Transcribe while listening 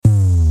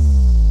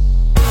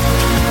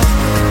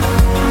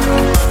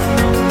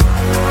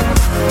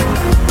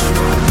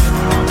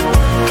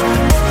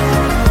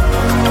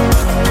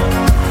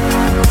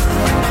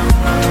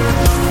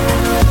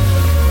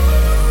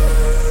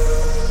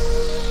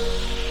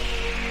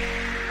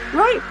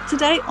Right,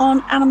 today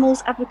on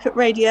Animals Advocate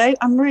Radio,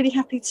 I'm really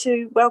happy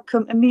to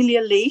welcome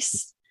Emilia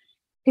Leese,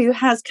 who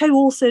has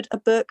co-authored a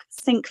book,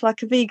 Think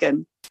Like a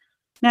Vegan.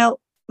 Now,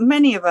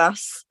 many of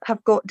us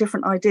have got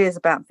different ideas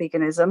about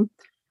veganism,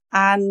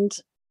 and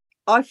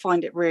I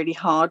find it really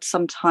hard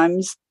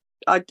sometimes.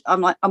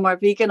 I'm like, am I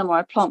vegan? Am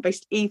I a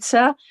plant-based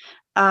eater?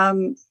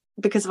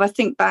 Because if I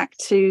think back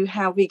to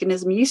how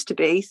veganism used to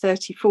be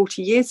 30,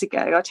 40 years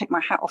ago, I take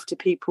my hat off to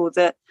people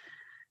that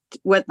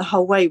went the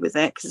whole way with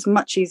it, because it's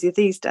much easier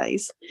these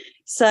days.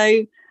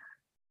 So,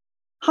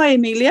 hi,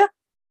 Emilia.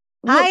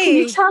 What can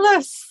you Hi. tell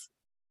us?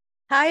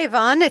 Hi,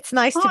 Yvonne. It's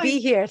nice to Hi. be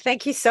here.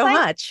 Thank you so Thank,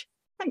 much.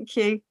 thank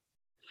you.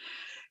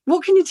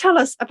 What can you tell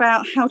us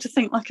about how to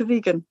think like a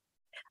vegan?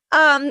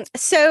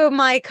 So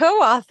my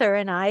co-author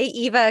and I,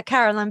 Eva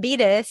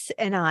Karalambidis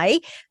and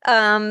I,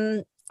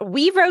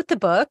 we wrote the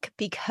book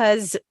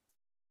because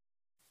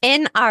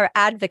in our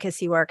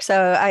advocacy work,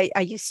 so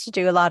I used to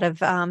do a lot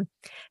of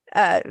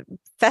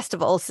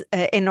festivals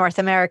in North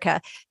America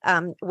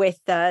with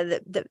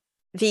the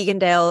vegan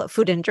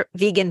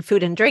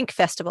food and drink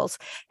festivals.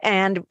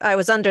 And I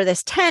was under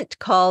this tent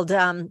called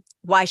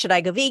Why Should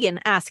I Go Vegan?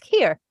 Ask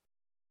Here.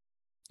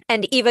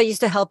 And Eva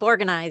used to help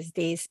organize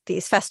these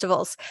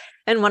festivals.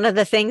 And one of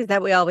the things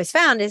that we always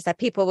found is that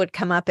people would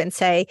come up and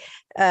say,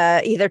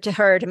 either to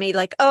her or to me,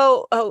 like,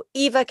 oh,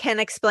 Eva can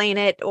explain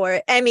it,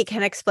 or Emmy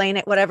can explain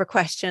it, whatever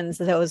questions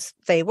those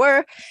they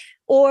were.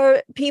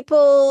 Or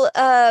people,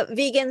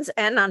 vegans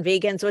and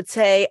non-vegans would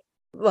say,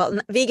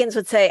 vegans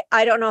would say,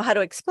 I don't know how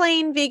to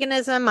explain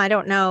veganism. I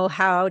don't know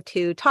how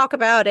to talk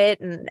about it,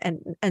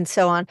 and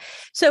so on.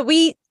 So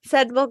we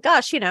said, well,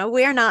 gosh,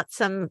 we're not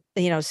some,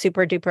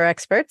 super duper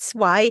experts.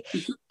 Why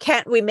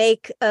can't we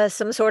make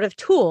some sort of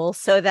tool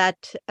so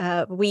that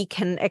we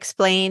can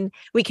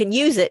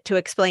use it to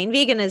explain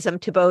veganism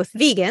to both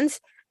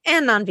vegans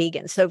and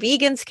non-vegans. So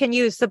vegans can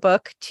use the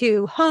book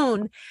to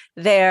hone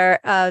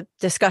their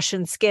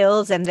discussion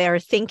skills and their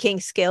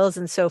thinking skills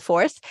and so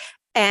forth.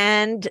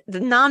 And the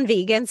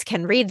non-vegans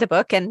can read the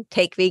book and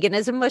take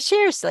veganism more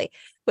seriously,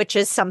 which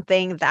is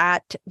something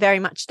that very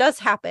much does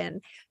happen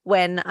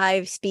when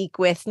I speak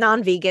with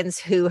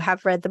non-vegans who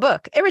have read the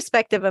book,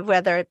 irrespective of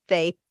whether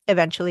they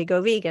eventually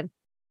go vegan.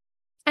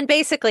 And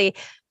basically,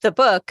 the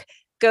book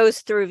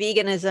goes through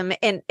veganism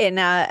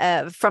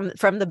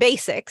from the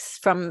basics,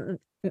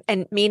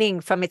 and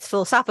meaning from its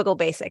philosophical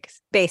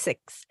basics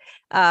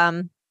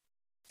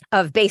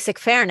of basic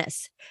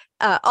fairness,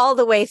 all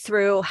the way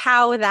through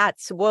how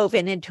that's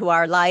woven into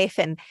our life,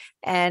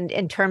 and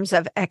in terms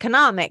of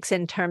economics,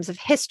 in terms of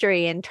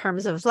history, in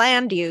terms of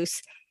land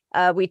use.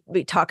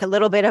 We talk a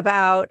little bit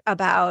about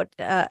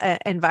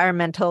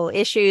environmental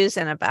issues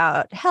and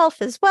about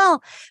health as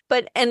well,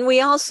 and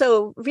we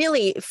also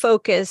really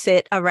focus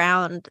it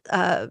around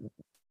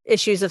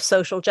issues of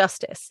social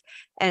justice,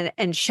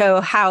 and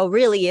show how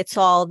really it's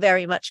all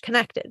very much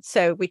connected.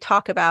 So we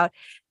talk about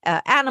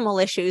animal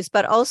issues,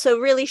 but also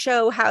really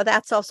show how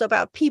that's also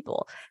about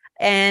people,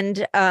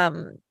 and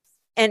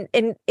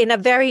in a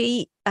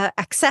very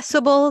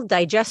accessible,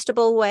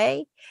 digestible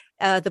way.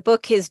 The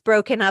book is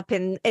broken up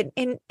in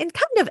kind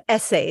of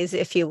essays,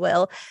 if you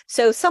will.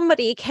 So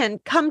somebody can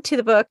come to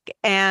the book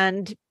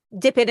and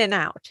dip in and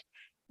out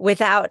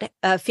without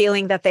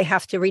feeling that they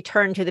have to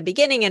return to the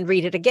beginning and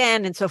read it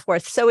again and so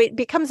forth. So it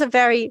becomes a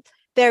very,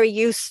 very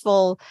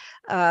useful,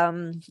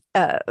 as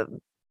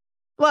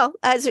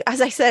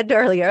I said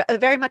earlier,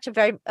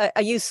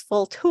 a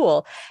useful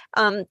tool.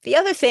 The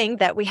other thing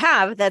that we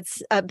have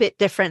that's a bit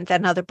different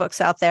than other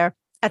books out there,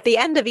 at the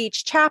end of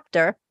each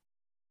chapter,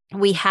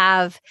 we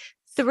have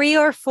 3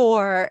 or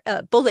 4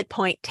 bullet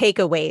point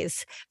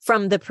takeaways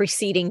from the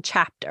preceding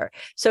chapter.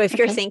 So if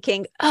you're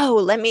thinking, how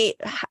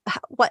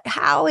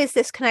is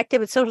this connected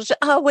with social?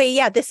 Oh, wait,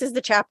 yeah, this is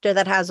the chapter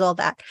that has all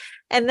that.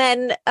 And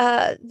then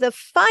the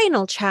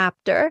final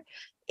chapter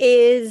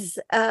is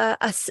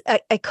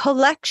a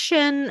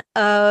collection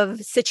of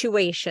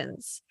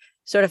situations,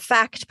 sort of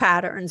fact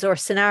patterns or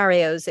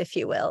scenarios, if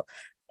you will,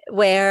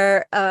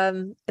 where,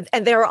 and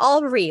they're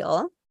all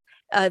real.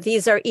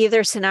 These are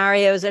either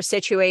scenarios or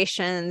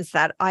situations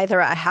that either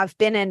I have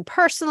been in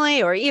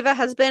personally, or Eva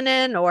has been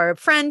in, or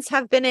friends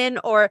have been in,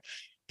 or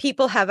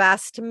people have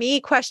asked me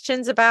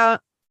questions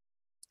about.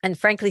 And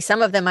frankly,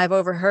 some of them I've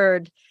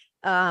overheard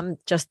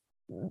just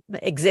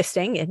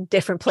existing in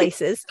different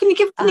places. Can you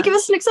give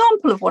us an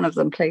example of one of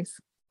them, please?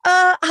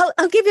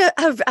 I'll give you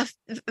a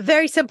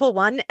very simple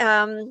one.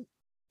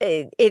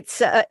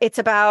 It's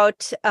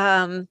about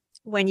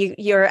when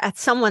you're at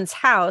someone's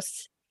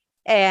house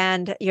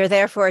and you're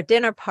there for a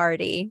dinner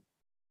party,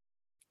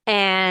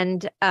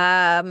 and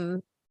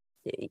how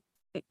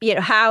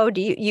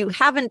do you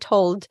haven't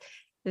told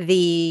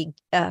the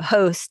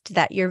host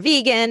that you're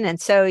vegan,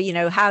 and so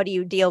how do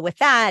you deal with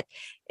that,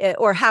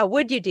 or how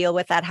would you deal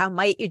with that? How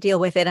might you deal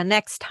with it a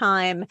next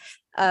time?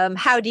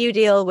 How do you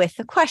deal with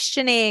the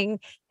questioning,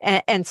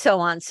 and so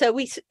on? So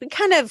we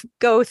kind of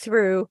go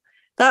through.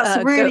 That's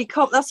a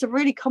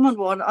really common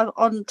one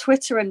on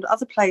Twitter and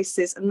other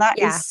places, and that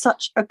is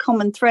such a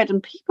common thread.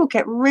 And people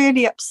get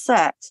really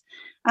upset,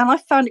 and I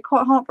found it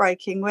quite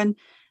heartbreaking when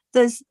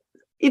there's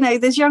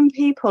there's young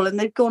people and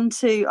they've gone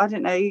to, I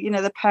don't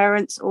know, their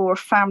parents or a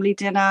family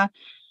dinner,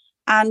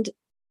 and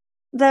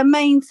their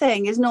main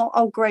thing is not,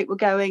 oh great, we're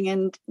going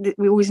and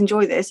we always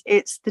enjoy this.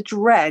 It's the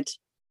dread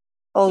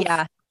of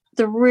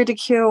the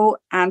ridicule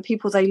and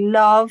people they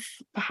love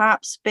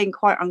perhaps being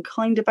quite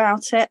unkind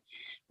about it,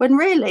 when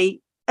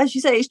really, as you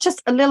say, it's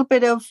just a little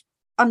bit of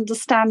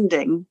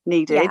understanding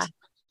needed.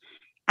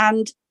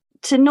 And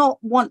to not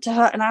want to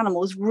hurt an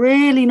animal is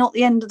really not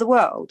the end of the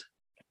world.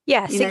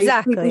 Yes,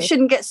 exactly. We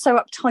shouldn't get so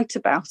uptight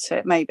about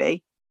it,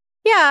 maybe.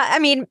 Yeah, I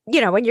mean,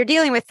 when you're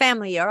dealing with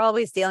family, you're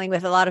always dealing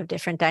with a lot of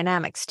different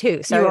dynamics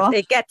too. So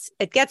it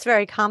gets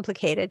very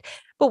complicated.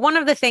 But one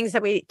of the things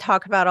that we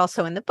talk about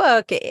also in the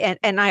book,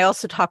 and I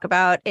also talk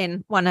about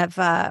in one of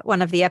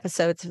the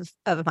episodes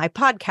of my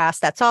podcast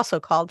that's also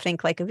called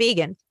Think Like a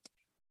Vegan,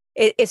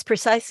 is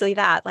precisely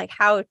that. Like,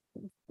 how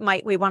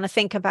might we want to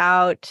think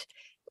about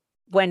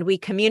when we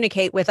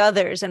communicate with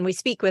others and we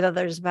speak with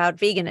others about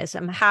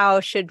veganism?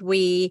 How should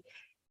we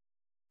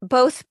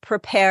both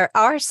prepare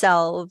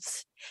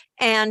ourselves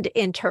and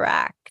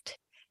interact?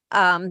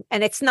 And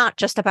it's not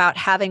just about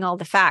having all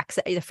the facts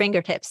at your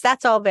fingertips.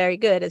 That's all very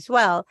good as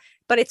well.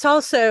 But it's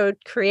also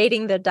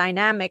creating the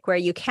dynamic where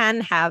you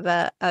can have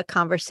a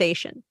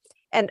conversation.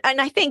 And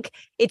I think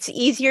it's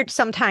easier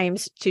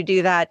sometimes to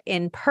do that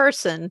in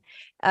person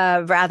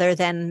rather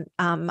than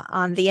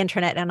on the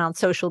internet and on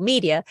social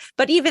media.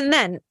 But even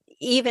then,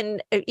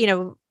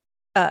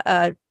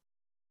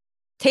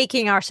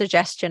 taking our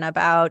suggestion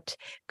about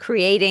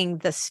creating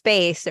the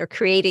space or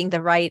creating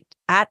the right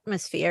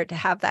atmosphere to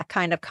have that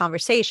kind of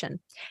conversation.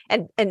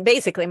 And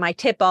basically my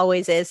tip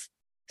always is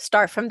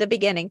start from the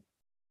beginning.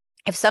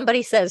 If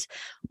somebody says,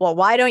 well,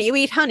 why don't you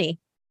eat honey?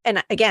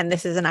 And again,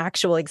 this is an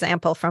actual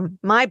example from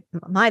my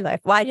life.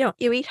 Why don't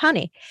you eat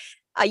honey?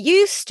 I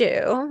used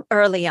to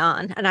early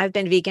on, and I've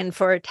been vegan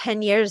for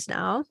 10 years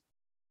now.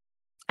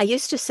 I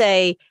used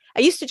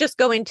to just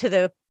go into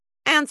the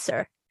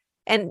answer.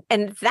 And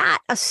that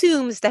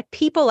assumes that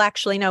people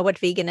actually know what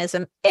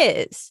veganism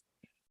is.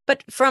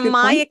 But from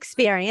my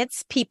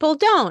experience, people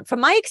don't. From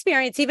my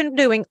experience, even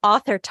doing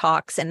author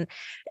talks and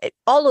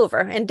all over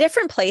in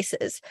different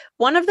places,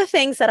 one of the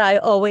things that I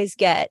always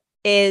get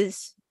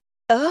is,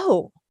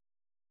 oh,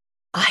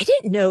 I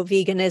didn't know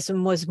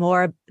veganism was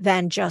more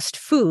than just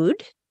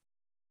food.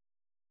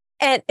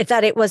 And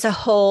that it was a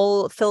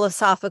whole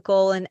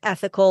philosophical and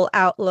ethical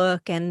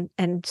outlook and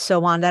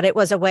so on, that it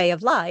was a way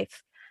of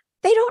life.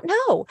 They don't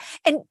know.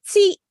 And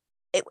see,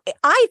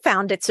 I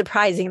found it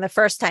surprising the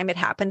first time it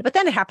happened, but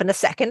then it happened a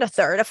second, a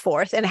third, a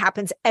fourth, and it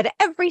happens at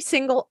every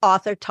single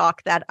author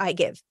talk that I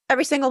give.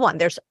 Every single one.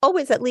 There's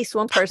always at least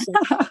one person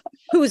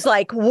who's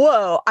like,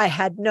 whoa, I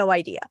had no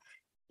idea.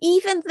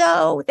 Even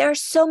though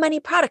there's so many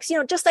products,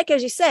 just like,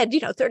 as you said,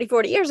 30,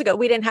 40 years ago,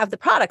 we didn't have the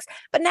products,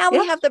 but now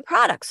we have the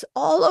products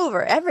all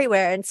over,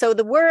 everywhere. And so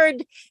the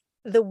word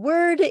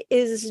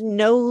is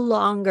no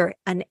longer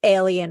an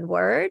alien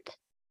word,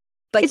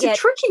 but it's a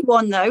tricky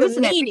one though,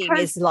 isn't it? The meaning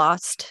is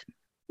lost.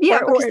 Yeah,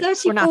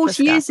 because 30,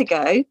 40 years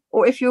ago,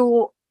 or if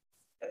you're,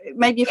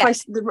 maybe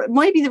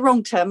maybe the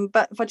wrong term,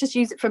 but if I just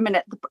use it for a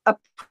minute, a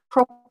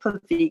proper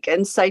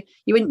vegan, so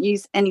you wouldn't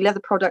use any leather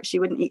products,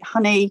 you wouldn't eat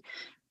honey,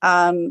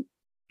 you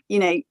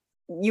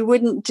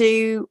wouldn't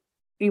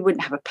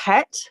have a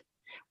pet.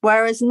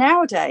 Whereas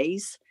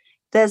nowadays,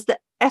 there's the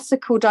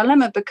ethical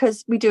dilemma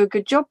because we do a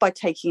good job by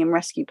taking and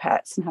rescue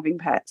pets and having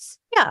pets.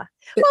 Yeah.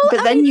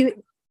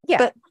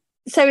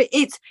 So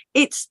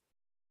it's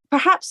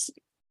perhaps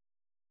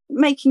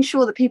making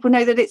sure that people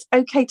know that it's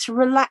okay to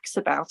relax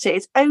about it.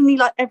 It's only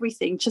like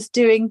everything, just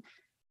doing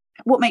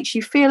what makes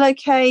you feel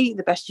okay,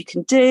 the best you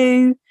can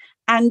do.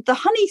 And the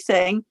honey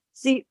thing,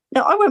 see,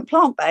 now I went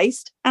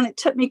plant-based and it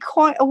took me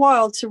quite a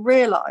while to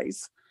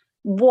realise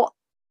what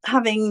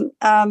having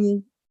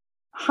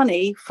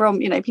honey from,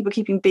 people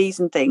keeping bees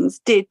and things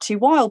did to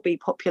wild bee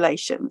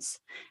populations.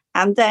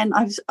 And then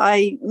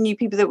I knew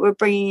people that were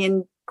bringing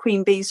in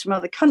queen bees from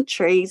other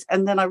countries,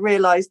 and then I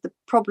realized the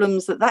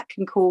problems that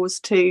can cause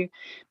to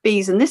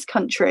bees in this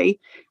country,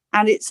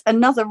 and it's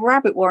another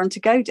rabbit warren to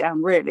go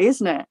down, really,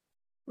 isn't it?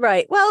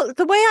 Right. Well,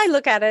 the way I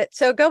look at it,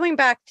 so going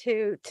back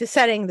to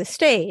setting the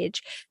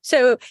stage,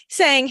 so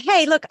saying,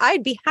 hey, look,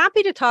 I'd be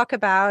happy to talk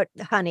about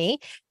honey,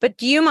 but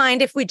do you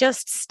mind if we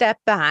just step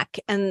back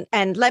and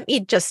let me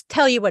just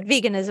tell you what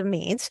veganism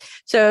means?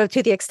 So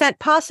to the extent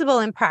possible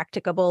and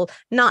practicable,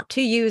 not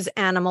to use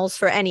animals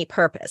for any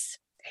purpose.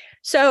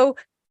 So,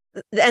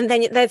 and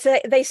then they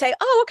say,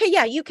 oh, okay,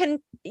 yeah, you can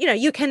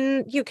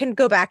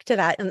go back to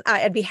that. And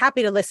I'd be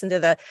happy to listen to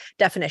the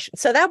definition.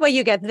 So that way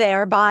you get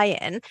their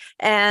buy-in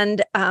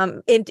and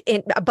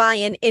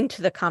buy-in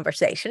into the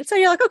conversation. So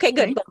you're like, okay,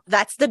 good. Well,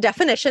 that's the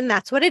definition.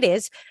 That's what it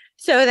is.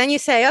 So then you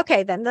say,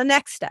 okay, then the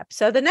next step.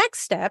 So the next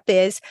step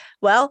is,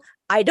 well,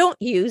 I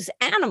don't use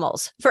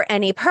animals for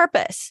any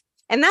purpose.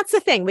 And that's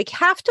the thing. We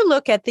have to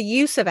look at the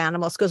use of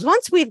animals, because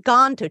once we've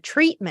gone to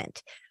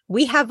treatment,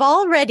 we have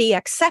already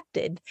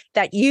accepted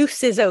that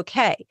use is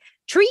okay.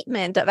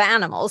 Treatment of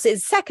animals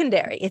is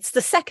secondary. It's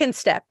the second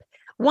step.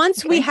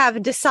 Once we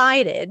have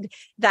decided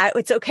that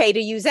it's okay to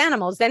use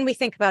animals, then we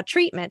think about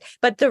treatment.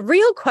 But the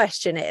real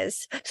question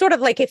is sort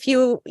of like if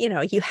you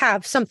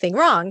have something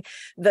wrong,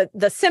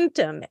 the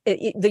symptom,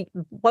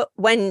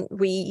 when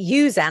we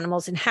use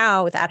animals and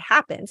how that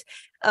happens,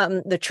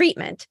 the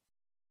treatment,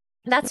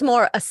 that's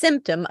more a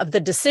symptom of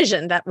the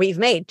decision that we've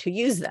made to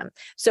use them.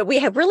 So we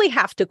really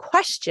have to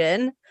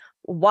question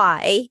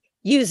why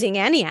using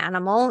any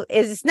animal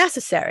is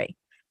necessary.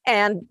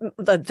 And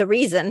the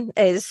reason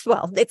is,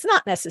 well, it's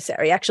not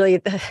necessary. Actually,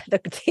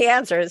 the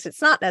answer is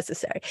it's not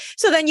necessary.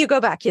 So then you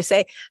go back, you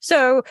say,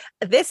 so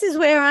this is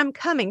where I'm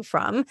coming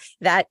from,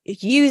 that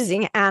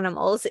using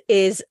animals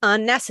is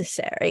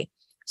unnecessary.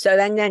 So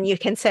then you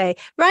can say,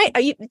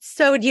 right,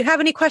 so do you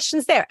have any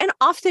questions there? And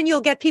often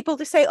you'll get people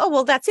to say, oh,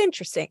 well, that's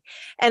interesting.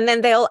 And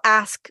then they'll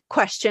ask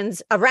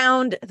questions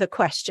around the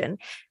question.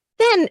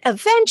 Then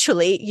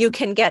eventually you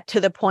can get to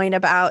the point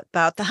about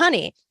the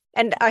honey.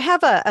 And I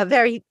have a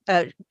very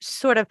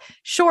sort of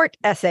short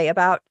essay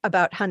about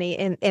honey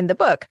in the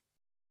book.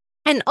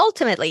 And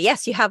ultimately,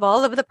 yes, you have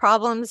all of the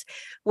problems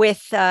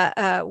with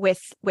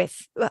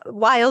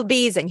wild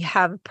bees, and you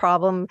have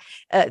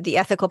the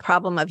ethical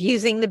problem of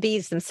using the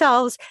bees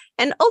themselves.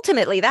 And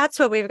ultimately, that's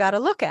what we've got to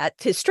look at,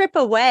 to strip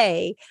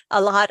away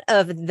a lot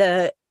of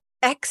the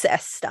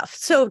excess stuff.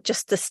 So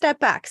just to step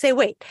back, say,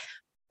 wait,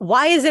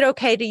 why is it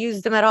okay to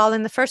use them at all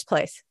in the first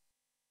place?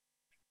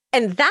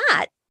 And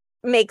that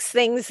makes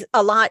things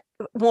a lot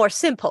more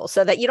simple,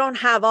 so that you don't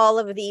have all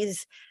of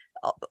these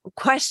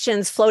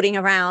questions floating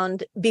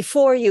around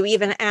before you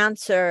even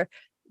answer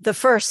the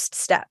first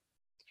step.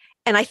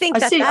 And I think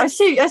I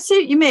see what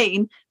you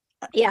mean.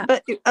 Yeah.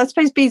 But I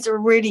suppose bees are a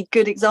really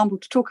good example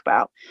to talk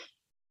about,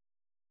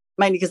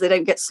 mainly because they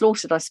don't get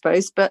slaughtered, I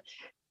suppose. But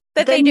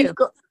they do.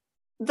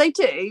 They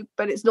do,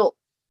 but it's not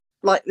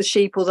like the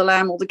sheep or the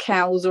lamb or the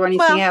cows or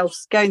anything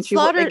else going through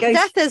what they go through.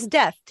 Death is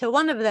death. To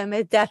one of them,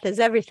 death is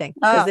everything,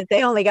 because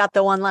they only got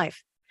the one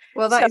life.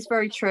 Well, that is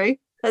very true.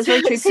 That's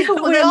very true.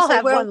 People we all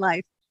have one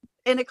life.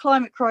 In a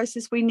climate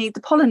crisis, we need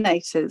the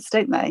pollinators,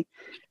 don't they?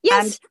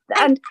 Yes.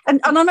 And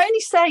I'm only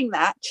saying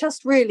that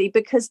just really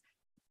because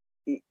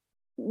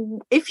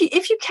if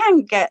you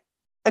can get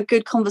a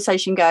good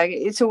conversation going,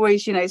 it's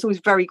always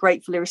very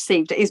gratefully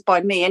received. It is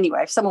by me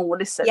anyway. If someone will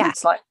listen,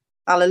 it's like,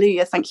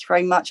 hallelujah, thank you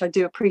very much. I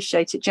do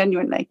appreciate it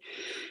genuinely.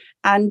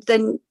 And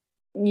then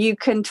you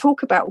can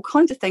talk about all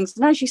kinds of things.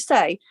 And as you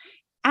say,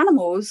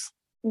 animals,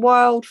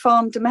 wild,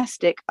 farm,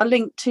 domestic, are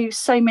linked to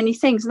so many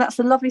things. And that's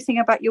the lovely thing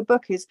about your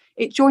book, is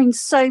it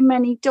joins so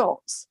many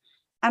dots.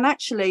 And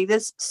actually,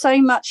 there's so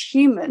much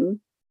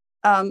human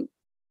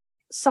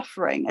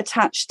suffering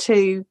attached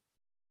to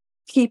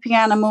keeping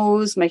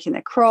animals, making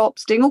their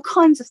crops, doing all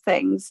kinds of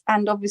things.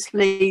 And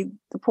obviously,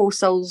 the poor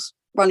souls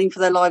running for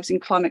their lives in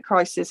climate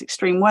crisis,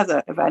 extreme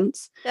weather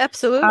events.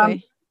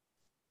 Absolutely.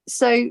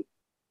 So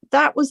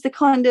that was the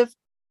kind of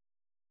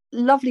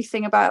lovely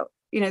thing about,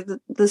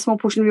 the small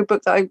portion of your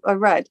book that I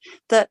read,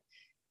 that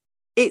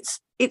it's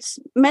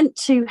meant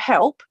to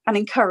help and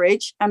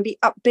encourage and be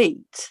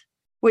upbeat,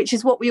 which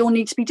is what we all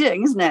need to be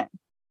doing, isn't it?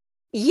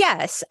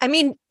 Yes. I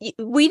mean,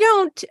 we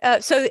don't.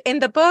 So in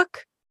the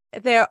book,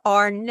 there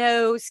are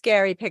no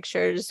scary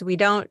pictures. We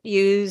don't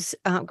use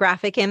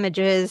graphic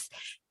images.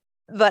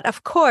 But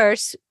of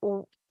course,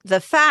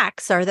 the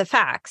facts are the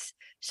facts.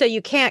 So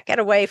you can't get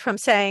away from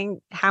saying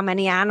how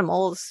many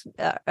animals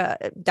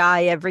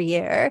die every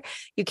year.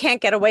 You can't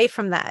get away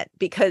from that,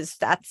 because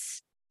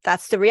that's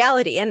the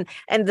reality. And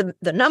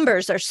the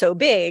numbers are so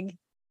big.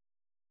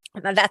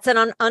 That's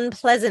an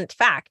unpleasant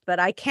fact, but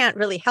I can't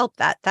really help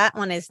that. That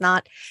one is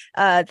not,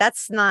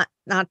 that's not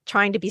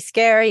trying to be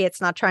scary. It's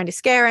not trying to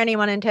scare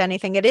anyone into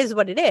anything. It is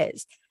what it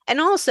is.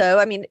 And also,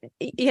 I mean,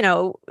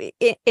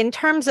 in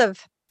terms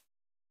of,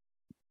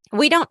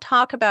 we don't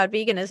talk about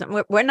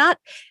veganism. We're not,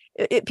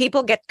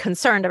 people get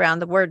concerned around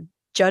the word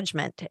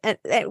judgment. And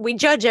we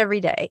judge every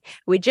day.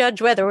 We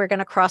judge whether we're going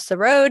to cross the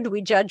road.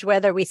 We judge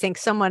whether we think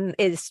someone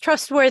is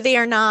trustworthy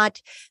or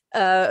not.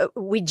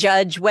 We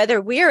judge whether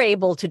we're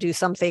able to do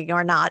something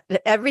or not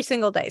every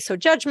single day. So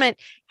judgment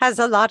has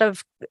a lot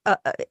of,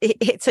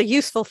 it's a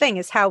useful thing,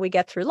 is how we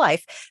get through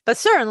life. But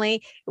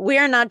certainly we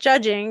are not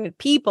judging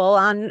people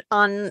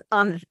on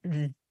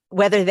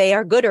whether they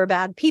are good or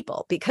bad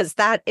people, because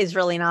that is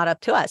really not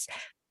up to us.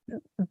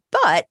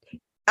 But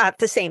at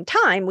the same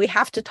time, we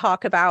have to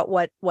talk about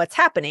what's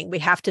happening. We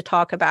have to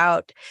talk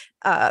about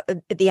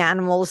the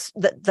animals,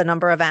 the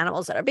number of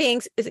animals that are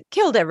being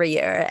killed every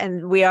year,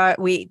 and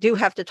we do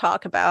have to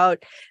talk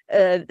about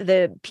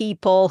the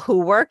people who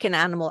work in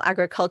animal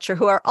agriculture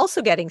who are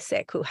also getting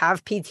sick, who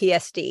have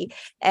PTSD,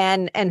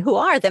 and who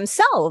are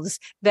themselves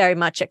very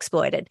much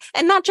exploited,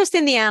 and not just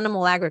in the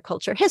animal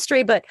agriculture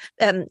history, but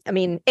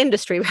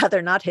industry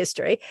rather, not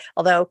history.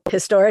 Although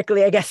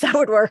historically, I guess that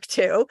would work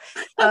too.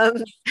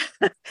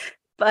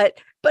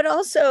 But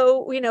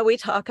also, we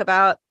talk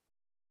about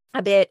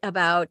a bit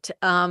about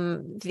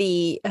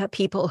the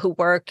people who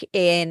work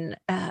in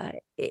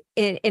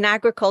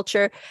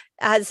agriculture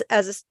as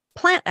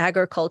plant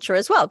agriculture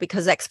as well,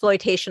 because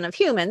exploitation of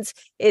humans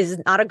is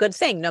not a good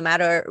thing, no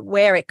matter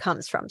where it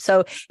comes from.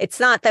 So it's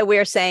not that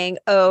we're saying,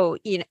 oh,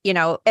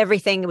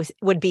 everything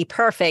would be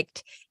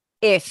perfect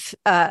if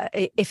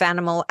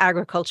animal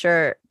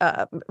agriculture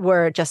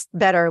were just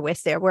better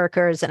with their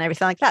workers and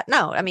everything like that.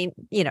 No, I mean,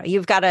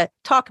 you've got to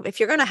talk. If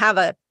you're going to have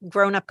a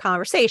grown-up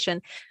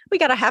conversation, we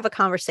got to have a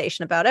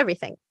conversation about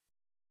everything.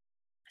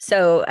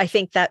 So I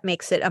think that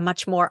makes it a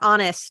much more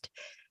honest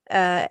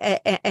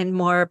and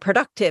more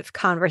productive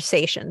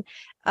conversation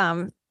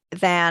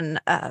than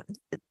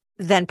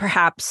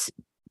perhaps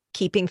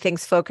keeping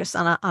things focused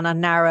on a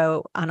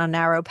narrow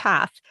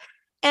path.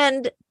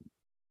 And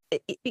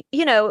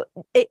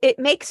it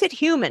makes it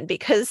human,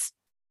 because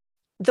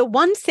the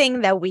one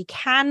thing that we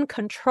can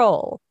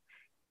control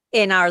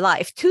in our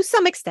life, to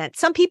some extent,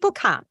 some people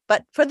can't,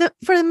 but for the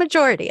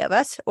majority of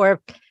us,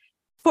 or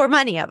for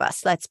many of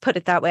us, let's put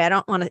it that way. I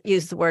don't want to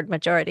use the word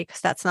majority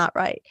because that's not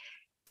right.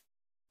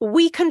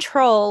 We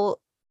control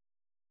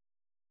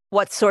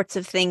what sorts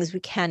of things we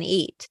can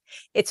eat.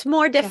 It's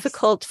more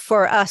difficult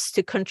for us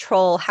to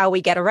control how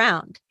we get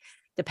around.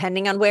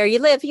 Depending on where you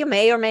live, you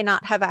may or may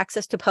not have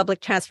access to public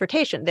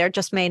transportation. There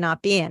just may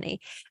not be any.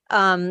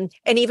 And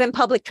even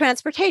public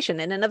transportation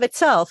in and of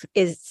itself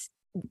is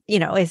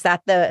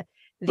that the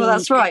well,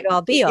 that's right.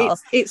 All be all.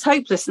 It's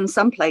hopeless in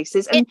some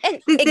places. And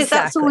exactly.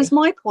 That's always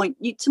my point.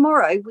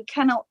 Tomorrow, we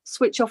cannot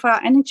switch off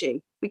our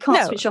energy. We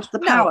can't switch off the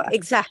power. No,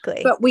 exactly.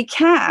 But we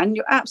can.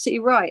 You're absolutely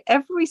right.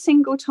 Every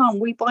single time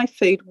we buy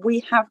food,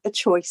 we have a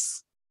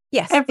choice.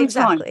 Yes,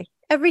 exactly. Time.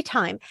 Every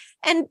time.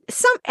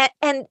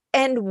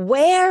 And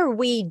where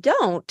we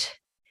don't.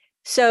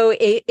 So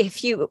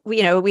if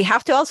we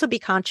have to also be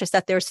conscious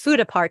that there's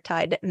food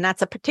apartheid, and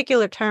that's a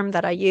particular term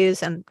that I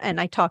use, and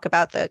I talk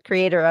about the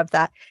creator of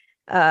that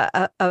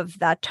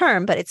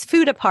term, but it's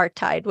food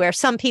apartheid, where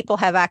some people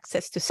have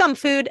access to some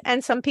food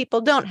and some people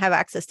don't have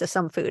access to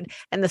some food.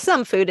 And the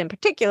some food in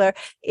particular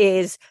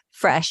is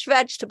fresh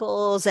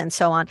vegetables and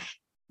so on.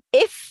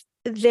 If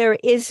there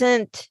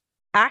isn't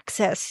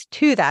access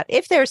to that,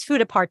 if there's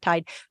food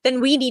apartheid, then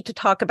we need to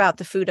talk about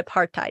the food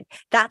apartheid.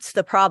 That's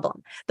the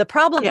problem. The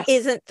problem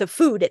isn't the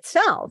food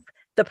itself.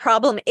 The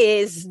problem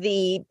is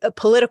the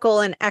political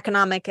and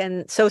economic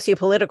and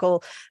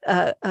sociopolitical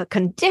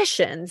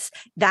conditions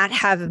that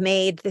have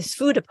made this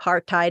food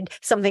apartheid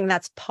something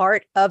that's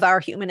part of our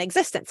human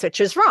existence,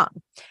 which is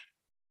wrong.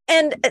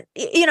 And,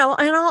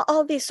 and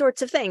all these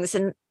sorts of things.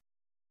 And,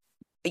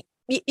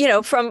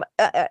 from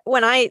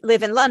when I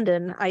live in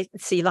London, I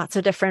see lots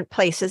of different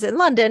places in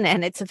London,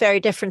 and it's a very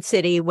different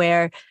city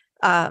where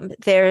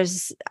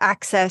there's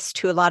access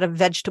to a lot of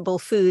vegetable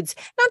foods,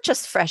 not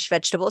just fresh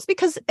vegetables,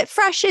 because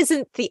fresh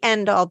isn't the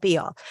end all be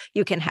all.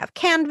 You can have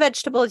canned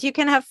vegetables, you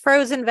can have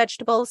frozen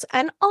vegetables,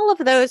 and all of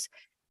those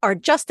are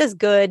just as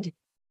good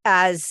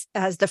as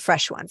the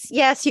fresh ones.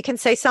 Yes, you can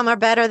say some are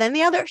better than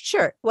the other.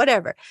 Sure,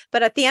 whatever.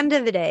 But at the end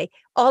of the day,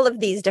 all of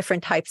these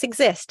different types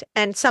exist,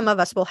 and some of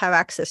us will have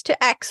access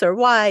to X or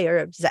Y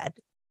or Z.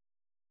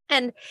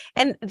 And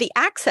the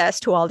access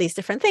to all these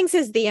different things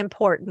is the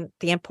important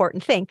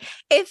thing.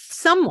 If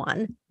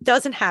someone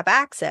doesn't have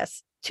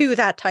access to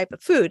that type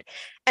of food,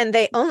 and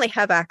they only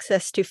have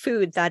access to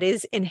food that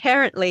is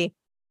inherently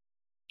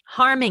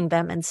harming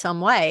them in some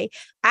way,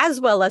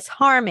 as well as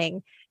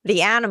harming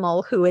the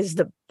animal who is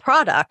the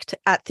product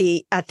at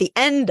the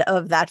end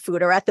of that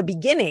food, or at the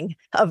beginning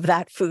of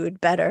that food,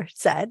 better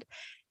said,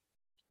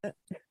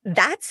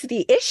 that's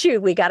the issue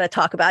we got to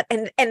talk about.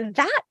 And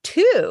that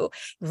too,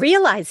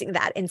 realizing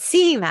that and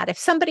seeing that if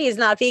somebody is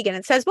not vegan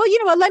and says, well, you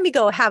know what, let me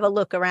go have a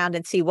look around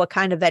and see what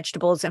kind of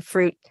vegetables and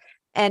fruit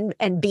and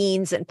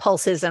beans and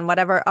pulses and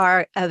whatever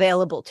are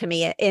available to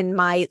me in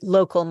my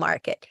local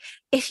market.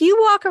 If you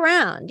walk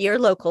around your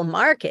local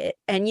market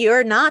and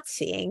you're not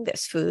seeing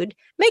this food,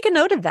 make a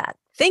note of that.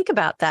 Think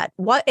about that.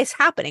 What is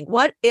happening?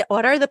 What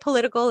are the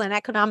political and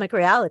economic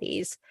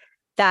realities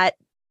that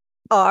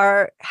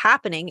are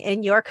happening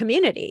in your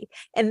community?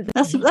 And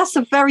that's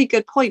a very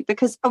good point,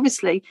 because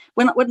obviously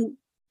when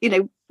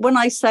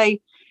I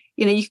say,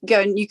 you can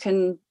go and you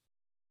can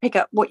pick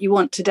up what you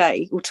want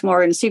today or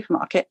tomorrow in a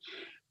supermarket,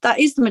 that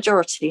is the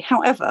majority.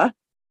 However,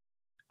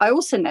 I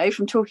also know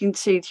from talking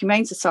to the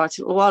Humane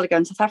Society a little while ago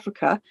in South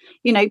Africa,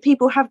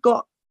 people have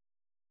got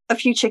a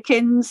few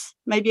chickens,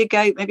 maybe a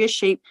goat, maybe a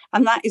sheep,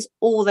 and that is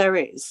all there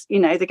is.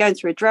 They're going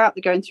through a drought,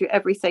 they're going through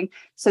everything.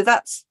 So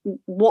that's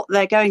what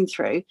they're going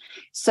through.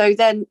 So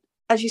then,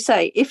 as you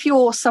say, if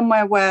you're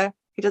somewhere where,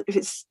 if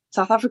it's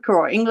South Africa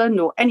or England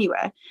or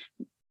anywhere,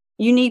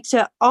 you need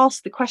to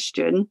ask the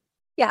question.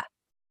 Yeah.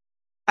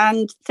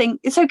 And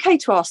think it's okay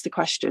to ask the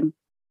question.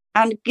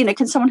 And,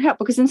 can someone help?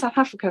 Because in South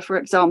Africa, for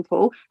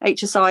example,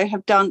 HSI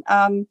have done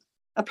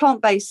a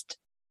plant-based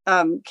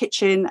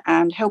kitchen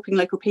and helping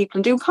local people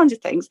and doing all kinds of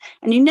things.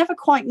 And you never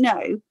quite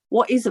know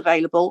what is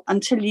available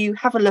until you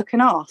have a look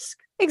and ask.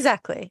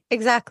 Exactly.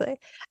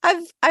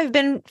 I've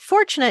been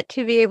fortunate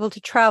to be able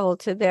to travel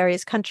to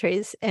various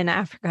countries in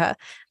Africa.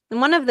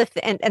 one of the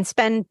and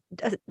spend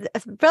a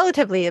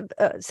relatively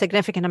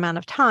significant amount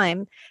of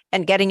time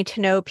and getting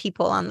to know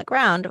people on the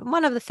ground.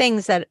 One of the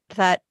things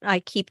that I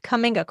keep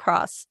coming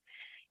across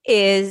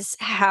is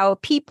how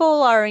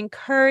people are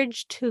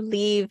encouraged to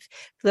leave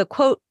the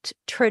quote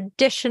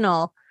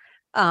traditional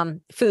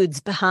foods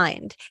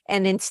behind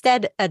and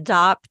instead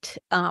adopt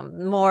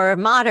more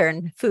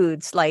modern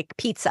foods like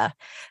pizza.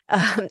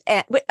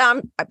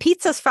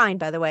 Pizza's fine,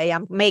 by the way.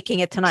 I'm making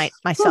it tonight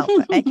myself.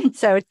 Okay?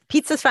 So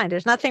pizza's fine.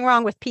 There's nothing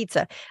wrong with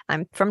pizza.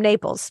 I'm from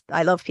Naples.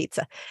 I love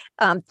pizza.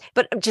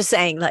 But I'm just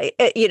saying, like,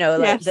 you know,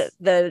 like Yes.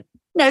 the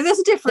No, there's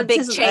a difference. the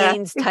big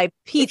chains type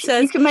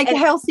pizzas. You can make a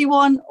healthy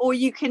one, or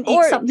you can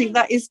eat something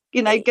that is,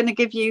 you know, going to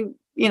give you,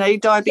 you know,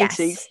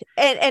 diabetes.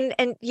 Yes.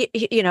 And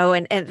you know,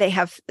 and they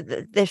have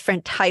the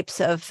different types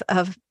of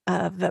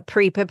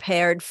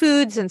pre-prepared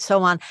foods and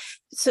so on,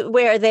 so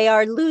where they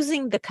are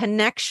losing the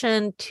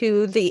connection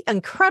to the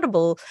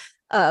incredible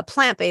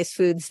plant-based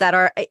foods that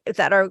are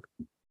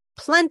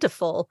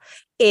plentiful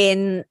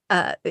in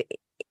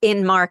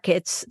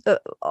markets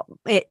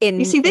in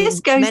you see,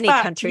 this goes many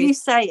back countries. to you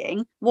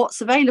saying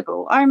what's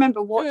available. I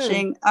remember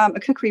watching a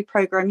cookery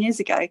program years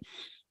ago,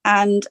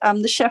 and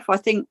the chef, I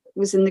think,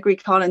 was in the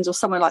Greek Highlands or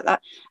somewhere like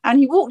that, and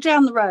he walked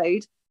down the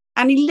road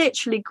and he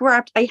literally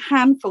grabbed a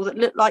handful that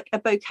looked like a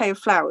bouquet of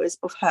flowers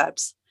of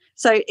herbs.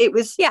 So it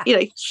was, you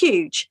know,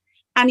 huge,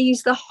 and he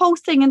used the whole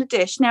thing in a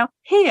dish. Now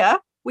here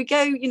we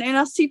go, you know, in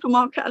our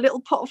supermarket, a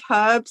little pot of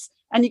herbs,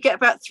 and you get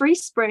about 3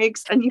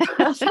 sprigs, and you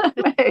put them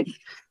in.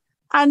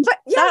 And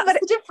that's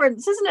the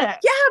difference, isn't it?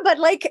 Yeah,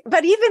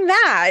 but even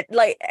that,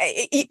 like,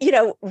 you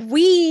know,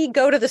 we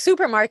go to the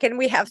supermarket and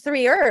we have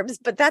 3 herbs,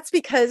 but that's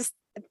because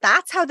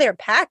that's how they're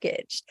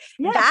packaged.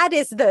 Yes. That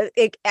is the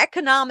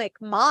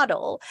economic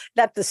model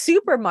that the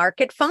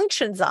supermarket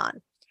functions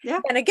on. Yeah.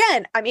 And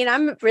again, I mean,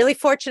 I'm really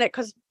fortunate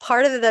because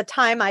part of the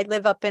time I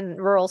live up in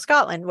rural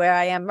Scotland, where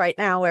I am right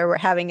now, where we're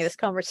having this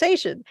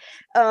conversation.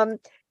 And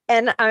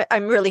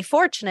I'm really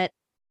fortunate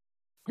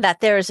that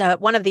there's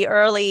one of the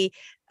early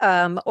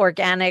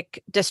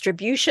organic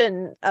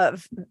distribution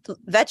of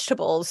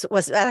vegetables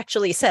was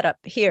actually set up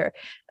here,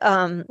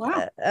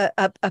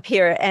 up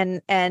here,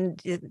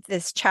 and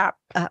this chap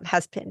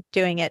has been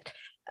doing it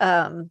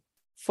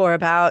for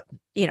about,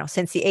 you know,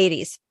 since the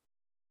 80s,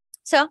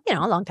 so, you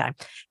know, a long time.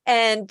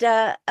 And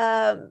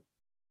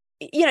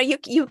you know,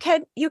 you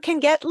can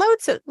get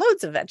loads of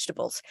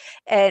vegetables,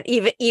 and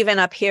even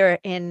up here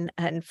in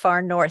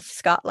far north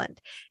Scotland,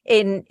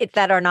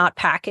 that are not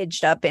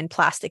packaged up in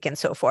plastic and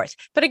so forth.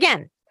 But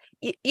again,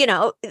 you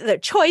know, the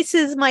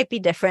choices might be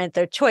different.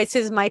 Their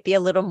choices might be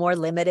a little more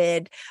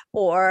limited,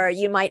 or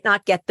you might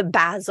not get the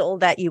basil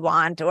that you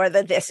want, or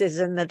the this is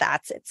and the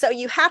that's it. So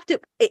you have to,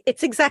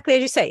 it's exactly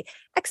as you say,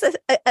 access,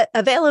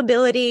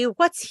 availability,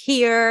 what's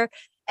here.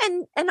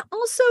 And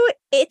also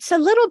it's a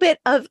little bit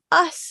of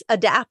us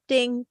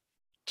adapting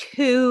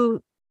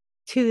to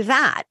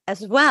that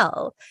as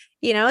well.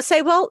 You know,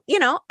 say, well, you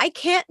know, I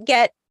can't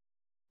get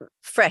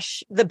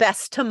the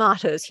best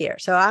tomatoes here.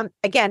 So I'm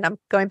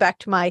going back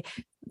to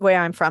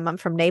where I'm from. I'm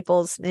from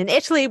Naples. In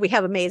Italy, we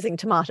have amazing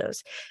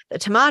tomatoes. The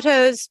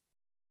tomatoes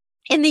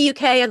in the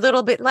UK, a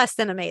little bit less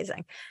than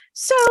amazing.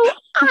 So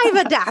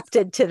I've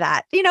adapted to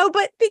that, you know,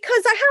 but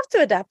because I have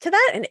to adapt to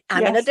that, and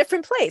I'm in a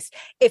different place.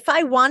 If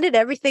I wanted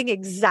everything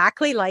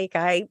exactly like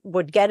I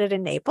would get it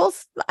in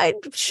Naples, I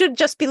should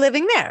just be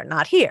living there,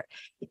 not here,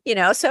 you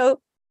know.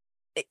 So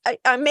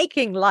I'm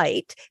making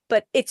light,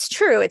 but it's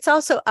true. It's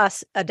also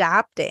us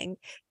adapting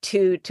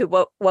to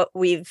what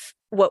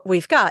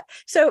we've got.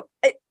 So.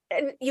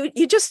 And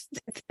you just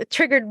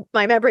triggered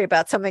my memory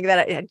about something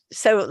that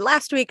so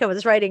last week I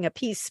was writing a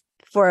piece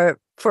for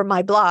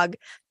my blog,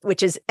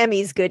 which is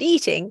Emmy's Good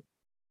Eating.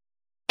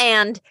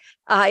 And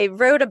I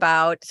wrote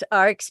about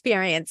our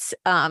experience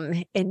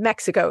in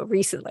Mexico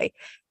recently.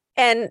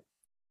 And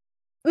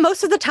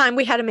most of the time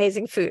we had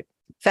amazing food,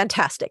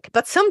 fantastic.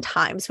 But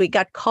sometimes we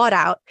got caught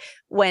out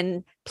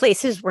when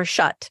places were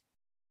shut.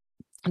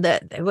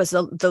 It was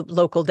the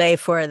local day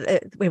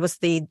it was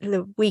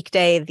the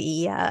weekday,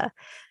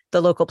 the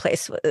local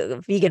place,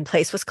 vegan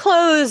place, was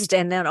closed,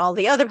 and then all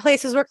the other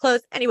places were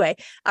closed. Anyway,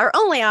 our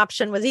only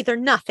option was either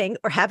nothing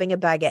or having a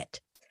baguette.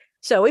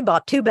 So we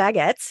bought 2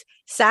 baguettes,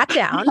 sat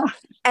down,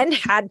 and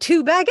had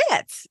 2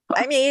 baguettes.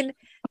 I mean,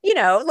 you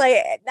know, like,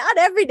 not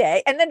every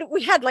day. And then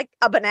we had like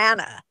a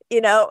banana,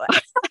 you know.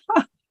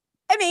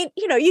 I mean,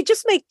 you know, you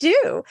just make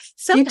do.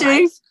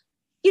 Sometimes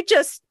you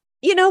just,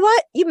 you know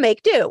what? You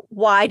make do.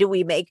 Why do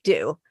we make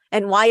do?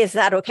 And why is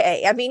that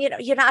okay? I mean, you know,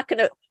 you're not going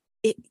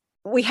to...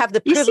 We have the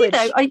privilege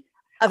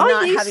of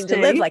not having to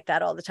live like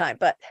that all the time.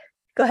 But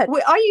go ahead.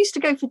 I used to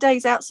go for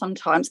days out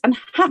sometimes and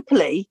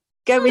happily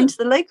go into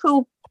the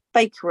local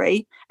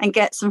bakery and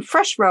get some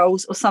fresh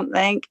rolls or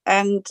something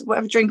and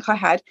whatever drink I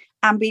had,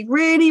 and be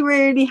really,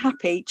 really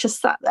happy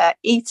just sat there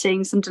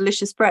eating some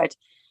delicious bread.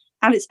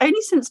 And it's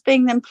only since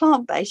being then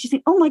plant-based, you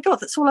think, oh my God,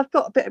 that's all I've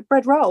got, a bit of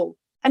bread roll.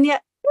 And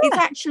yet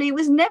it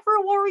was never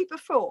a worry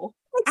before.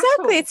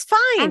 Exactly. It's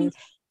fine.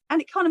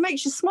 and it kind of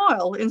makes you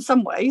smile in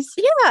some ways.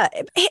 Yeah.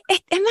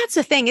 And that's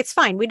the thing. It's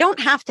fine. We don't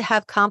have to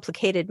have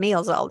complicated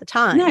meals all the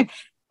time. No.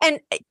 And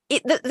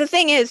the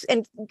thing is,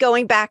 and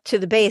going back to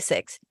the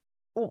basics,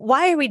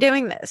 why are we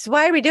doing this?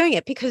 Why are we doing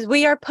it? Because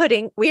we are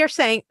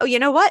saying, oh, you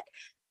know what?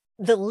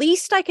 The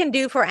least I can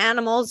do for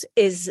animals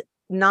is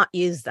not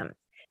use them.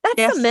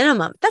 That's the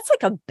minimum. That's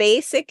like a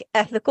basic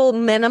ethical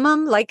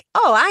minimum. Like,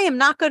 oh, I am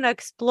not going to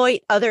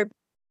exploit other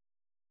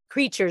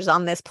creatures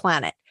on this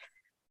planet.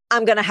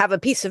 I'm going to have a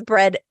piece of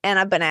bread and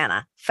a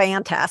banana.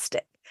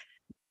 Fantastic.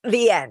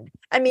 The end.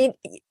 I mean,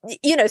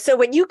 so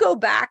when you go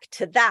back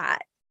to that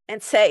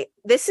and say,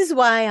 this is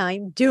why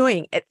I'm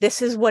doing it,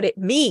 this is what it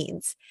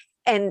means,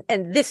 and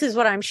this is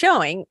what I'm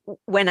showing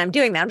when I'm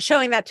doing that. I'm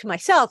showing that to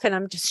myself, and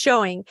I'm just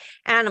showing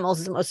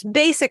animals the most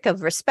basic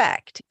of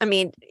respect. I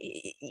mean,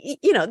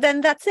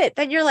 then that's it.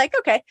 Then you're like,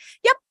 okay,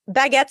 yep,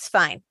 baguette's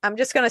fine. I'm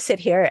just going to sit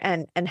here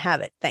and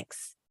have it.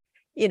 Thanks.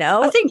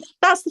 I think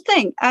that's the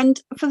thing. And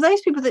for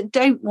those people that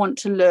don't want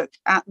to look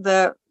at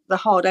the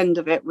hard end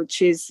of it,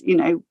 which is,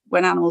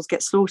 when animals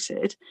get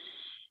slaughtered,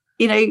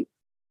 there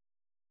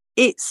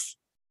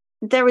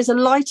is a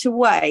lighter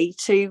way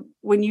to,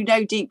 when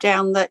deep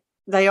down that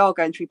they are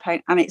going through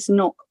pain and it's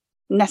not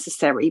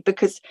necessary,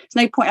 because there's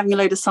no point having a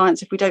load of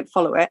science if we don't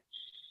follow it.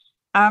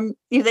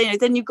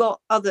 Then you've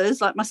got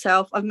others like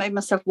myself. I've made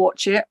myself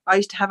watch it. I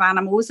used to have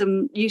animals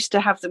and used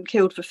to have them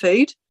killed for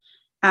food.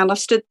 And I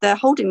stood there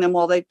holding them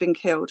while they'd been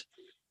killed.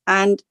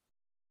 And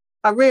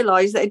I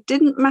realised that it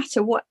didn't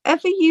matter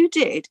whatever you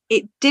did.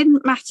 It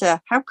didn't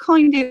matter how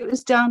kind it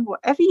was done.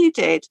 Whatever you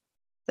did,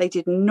 they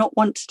did not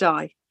want to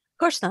die. Of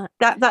course not.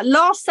 That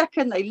last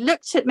second, they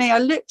looked at me. I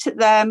looked at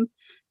them.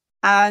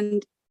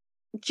 And,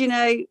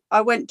 I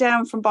went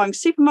down from buying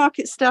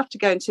supermarket stuff to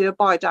going to a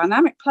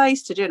biodynamic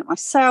place to doing it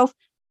myself.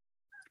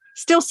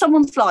 Still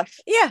someone's life.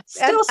 Yeah.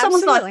 Still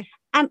someone's life.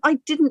 And I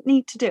didn't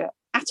need to do it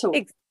at all.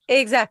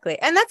 Exactly.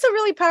 And that's a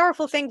really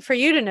powerful thing for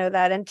you to know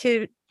that, and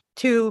to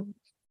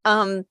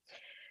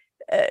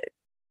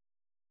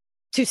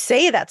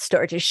say that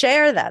story, to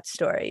share that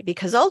story,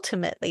 because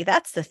ultimately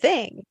that's the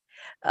thing.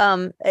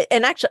 And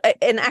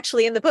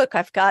actually in the book,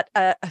 I've got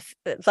a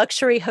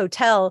luxury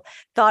hotel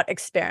thought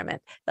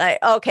experiment.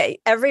 Like, okay,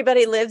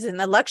 everybody lives in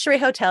the luxury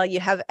hotel.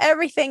 You have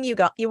everything you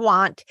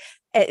want.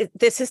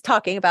 This is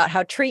talking about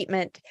how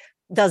treatment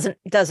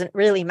doesn't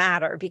really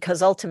matter,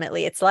 because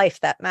ultimately it's life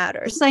that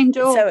matters. The same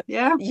door. So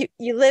yeah,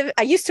 you live.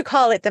 I used to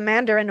call it the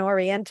Mandarin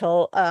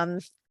Oriental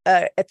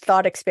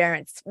thought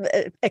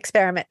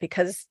experiment,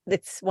 because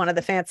it's one of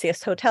the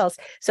fanciest hotels.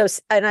 So,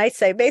 and I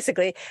say,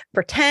 basically,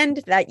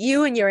 pretend that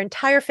you and your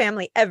entire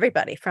family,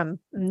 everybody from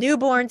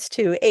newborns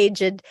to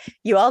aged,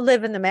 you all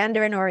live in the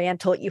Mandarin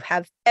Oriental. You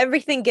have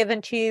everything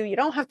given to you. You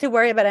don't have to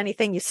worry about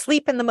anything. You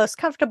sleep in the most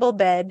comfortable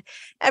bed,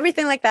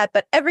 everything like that.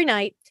 But every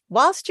night,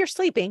 whilst you're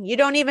sleeping, you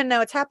don't even know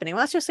it's happening.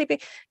 Whilst you're sleeping,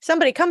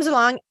 somebody comes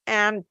along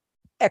and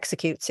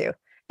executes you.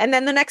 And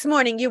then the next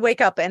morning you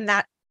wake up and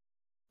that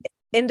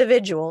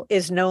individual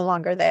is no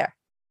longer there.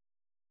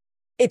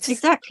 It's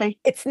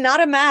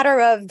not a matter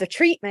of the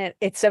treatment.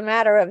 It's a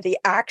matter of the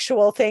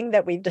actual thing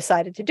that we've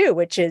decided to do,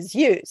 which is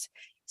use.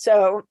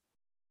 So,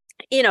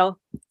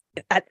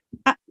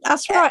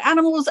 that's right.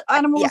 Animals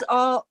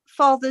are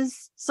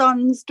fathers,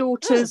 sons,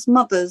 daughters,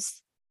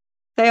 mothers.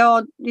 They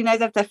are,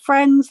 they're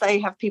friends. They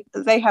have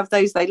people. They have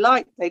those they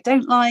like, they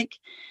don't like.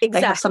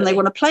 Exactly. They have some they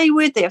want to play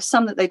with. They have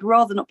some that they'd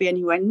rather not be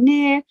anywhere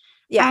near.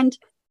 Yeah. And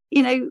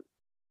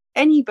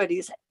anybody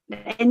that's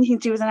anything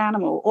to do with an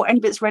animal, or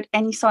anybody that's read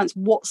any science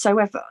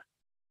whatsoever,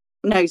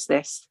 knows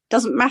this.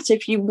 Doesn't matter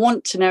if you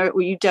want to know it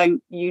or you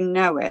don't. You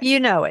know it.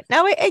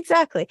 No,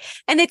 exactly.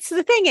 And it's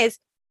the thing is,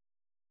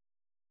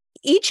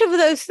 each of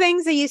those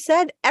things that you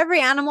said, every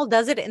animal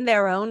does it in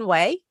their own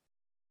way.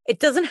 It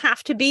doesn't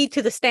have to be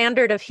to the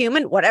standard of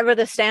human, whatever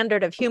the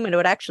standard of human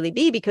would actually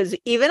be, because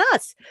even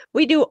us,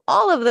 we do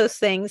all of those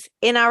things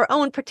in our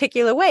own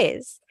particular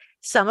ways.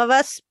 Some of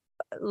us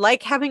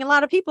like having a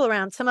lot of people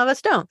around. Some of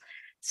us don't.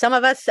 Some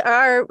of us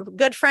are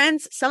good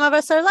friends. Some of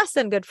us are less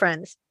than good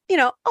friends.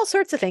 All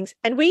sorts of things.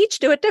 And we each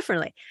do it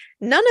differently.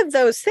 None of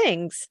those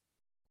things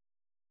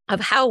of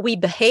how we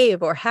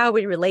behave or how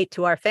we relate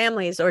to our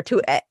families or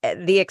to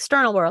the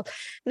external world,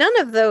 none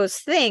of those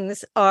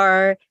things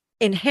are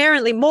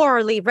inherently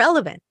morally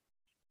relevant.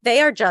 They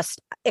are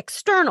just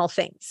external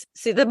things.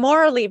 See, the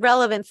morally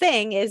relevant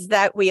thing is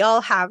that we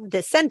all have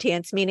this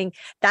sentience, meaning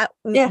that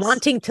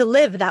wanting to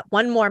live that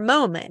one more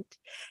moment.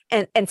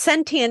 And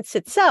sentience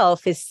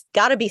itself is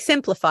got to be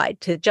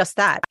simplified to just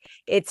that.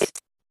 It's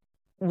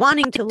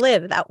wanting to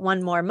live that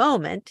one more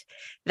moment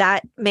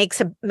that makes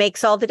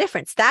all the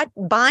difference. That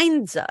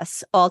binds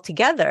us all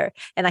together.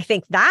 And I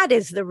think that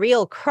is the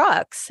real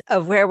crux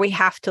of where we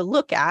have to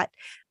look at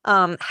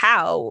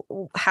how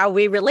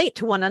we relate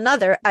to one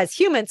another as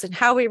humans, and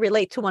how we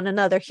relate to one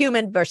another,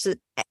 human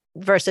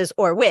versus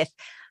or with,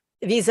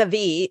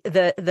 vis-a-vis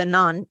the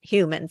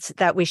non-humans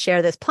that we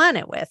share this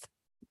planet with.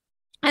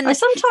 And I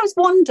sometimes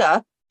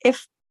wonder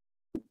if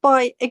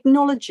by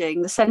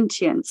acknowledging the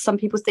sentience, some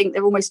people think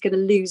they're almost going to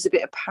lose a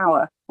bit of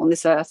power on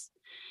this earth.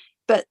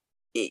 But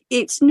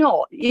it's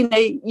not,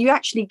 you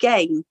actually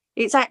gain.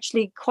 It's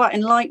actually quite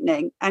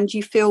enlightening, and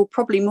you feel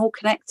probably more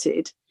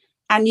connected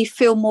and you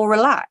feel more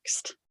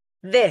relaxed.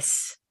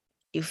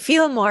 You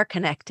feel more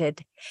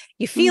connected.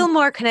 You feel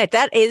more connected.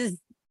 That is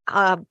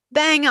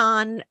bang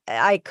on.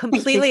 I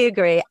completely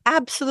agree.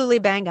 Absolutely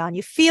bang on.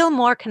 You feel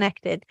more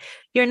connected.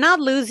 You're not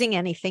losing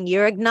anything.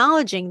 You're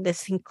acknowledging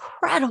this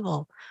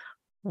incredible,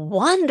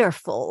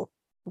 wonderful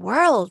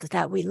world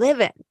that we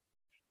live in,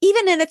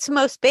 even in its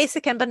most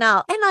basic and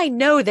banal. And I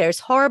know there's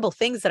horrible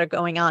things that are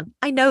going on.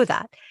 I know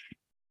that.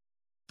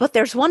 But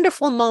there's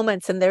wonderful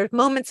moments, and there's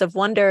moments of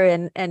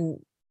wonder and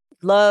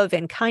love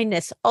and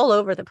kindness all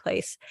over the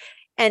place.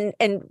 And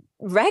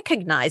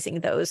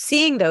recognizing those,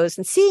 seeing those,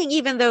 and seeing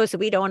even those that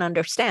we don't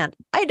understand.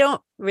 I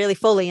don't really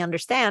fully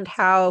understand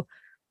how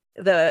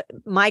the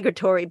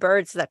migratory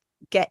birds that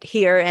get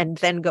here and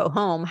then go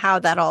home, how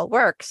that all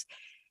works.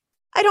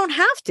 I don't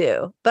have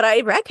to, but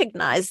I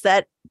recognize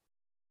that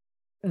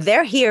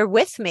they're here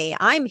with me.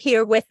 I'm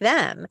here with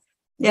them.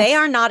 Yes. They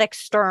are not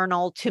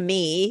external to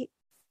me,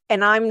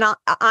 and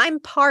I'm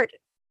part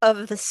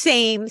of the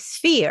same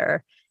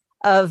sphere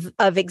of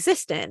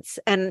existence.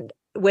 And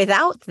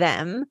without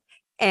them,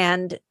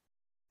 and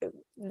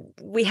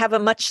we have a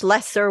much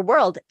lesser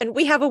world, and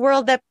we have a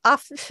world that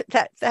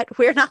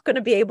we're not going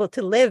to be able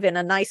to live in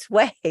a nice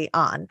way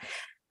on.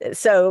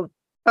 So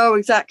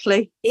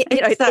exactly.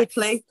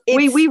 Exactly.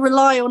 We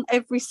rely on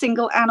every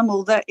single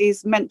animal that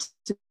is meant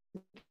to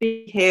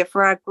be here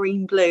for our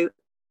green blue.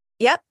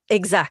 Yep,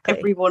 exactly.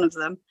 Every one of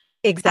them.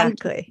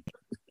 Exactly.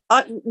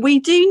 We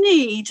do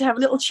need to have a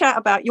little chat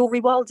about your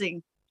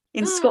rewilding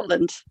in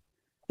Scotland.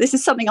 This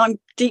is something I'm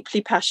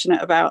deeply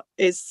passionate about,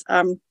 is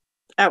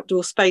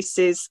outdoor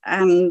spaces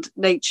and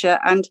nature.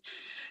 And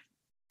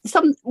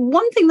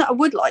one thing that I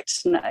would like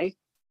to know,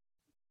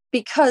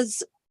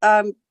 because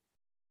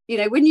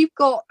when you've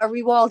got a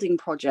rewilding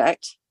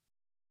project,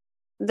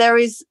 there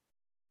is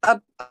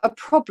a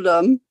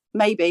problem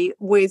maybe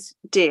with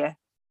deer.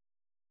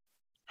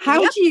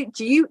 How do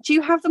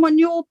you have them on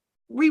your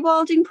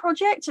rewilding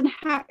project, and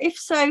if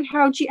so,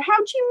 how do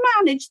you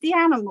manage the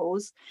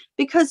animals?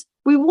 Because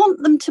we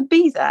want them to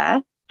be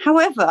there,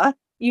 however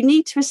you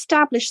need to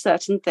establish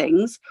certain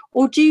things,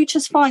 or do you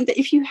just find that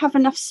if you have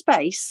enough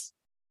space,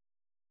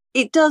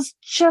 it does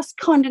just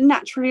kind of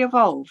naturally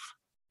evolve?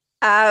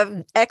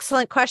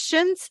 Excellent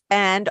questions,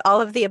 and all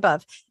of the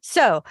above.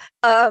 So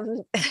that's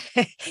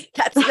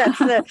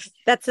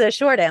the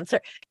short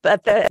answer,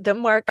 but the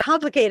more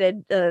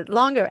complicated,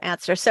 longer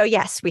answer. So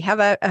yes, we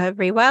have a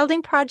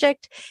rewilding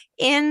project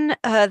in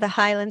the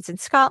Highlands in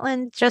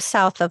Scotland, just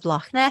south of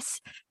Loch Ness.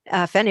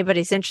 If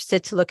anybody's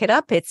interested to look it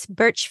up, it's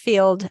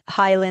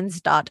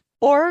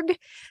birchfieldhighlands.org,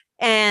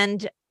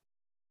 and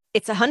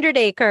it's 100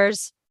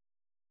 acres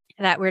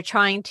that we're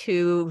trying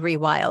to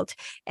rewild.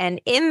 And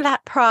in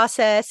that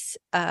process,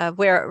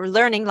 we're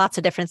learning lots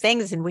of different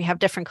things, and we have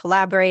different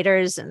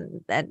collaborators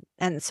and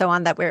so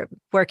on that we're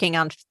working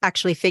on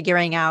actually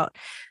figuring out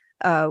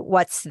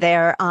what's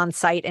there on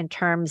site in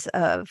terms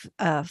of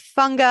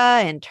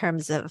fungi, in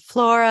terms of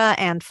flora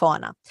and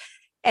fauna.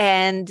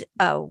 And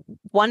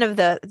one of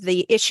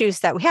the issues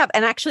that we have,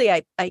 and actually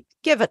I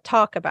give a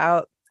talk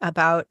about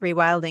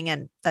rewilding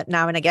and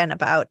now and again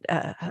about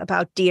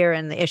deer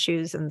and the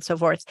issues and so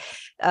forth.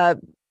 And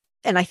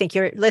I think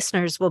your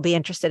listeners will be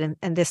interested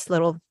in this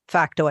little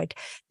factoid.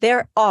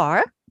 There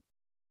are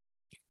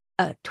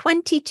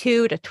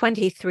 22 to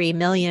 23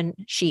 million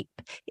sheep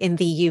in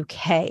the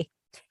UK.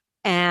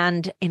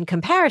 And in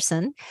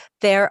comparison,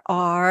 there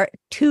are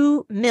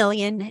 2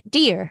 million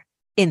deer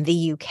in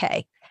the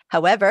UK.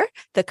 However,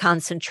 the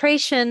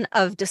concentration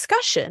of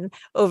discussion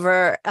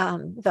over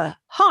the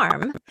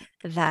harm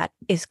that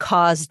is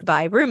caused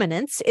by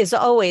ruminants is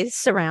always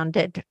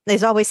centered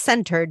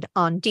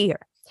on deer,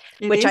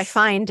 which I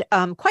find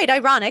quite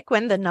ironic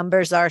when the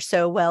numbers are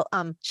so,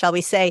 shall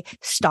we say,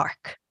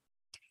 stark.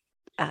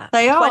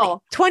 They are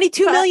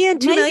 22 million,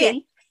 2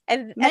 million.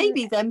 And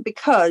maybe then,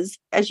 because,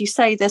 as you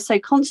say, they're so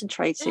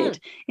concentrated.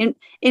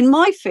 In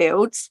my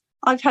fields,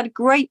 I've had a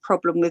great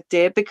problem with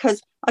deer,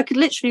 because I could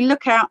literally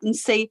look out and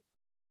see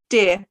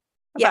deer,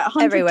 about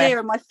 100 everywhere. Deer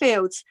in my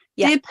fields,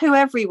 deer poo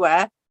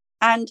everywhere,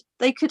 and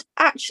they could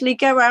actually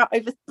go out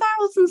over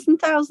thousands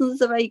and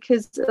thousands of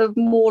acres of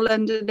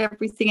moorland and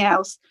everything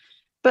else.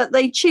 But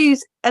they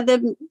choose, and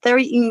then they're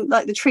eating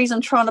like the trees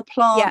I'm trying to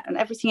plant and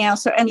everything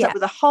else. So it ends up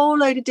with a whole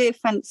load of deer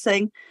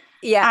fencing.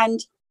 And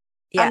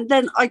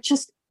then I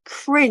just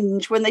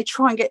cringe when they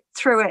try and get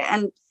through it,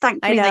 and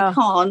thankfully they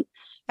can't.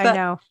 But I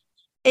know.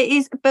 It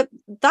is, but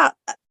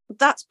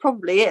that's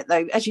probably it,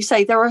 though. As you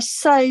say, there are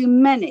so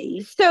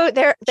many. So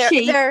they're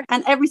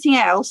and everything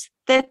else,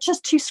 they're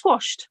just too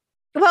squashed.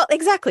 Well,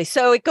 exactly.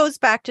 So it goes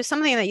back to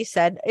something that you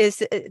said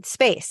is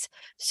space.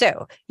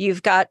 So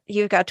you've got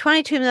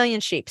 22 million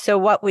sheep. So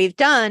what we've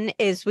done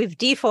is we've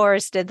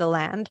deforested the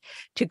land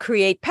to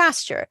create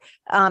pasture.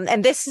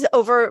 And this is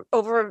over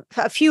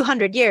a few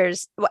hundred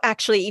years, well,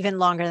 actually even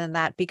longer than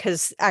that,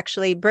 because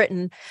actually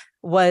Britain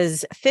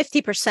was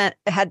 50%,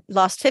 had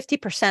lost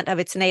 50% of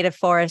its native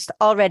forest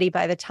already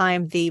by the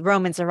time the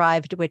Romans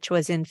arrived, which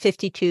was in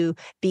 52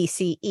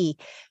 BCE.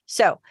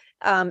 So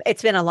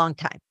it's been a long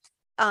time.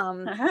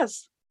 It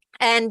has.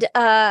 And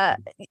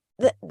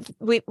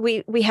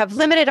we have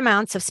limited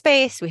amounts of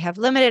space. We have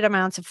limited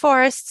amounts of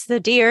forests. The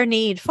deer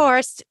need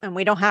forests, and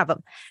we don't have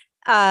them.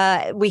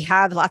 We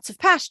have lots of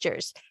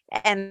pastures,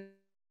 and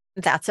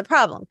that's a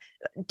problem.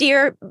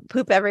 Deer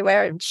poop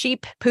everywhere, and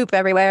sheep poop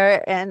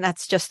everywhere, and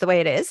that's just the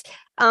way it is.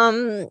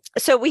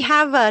 So we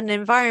have an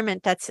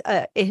environment that's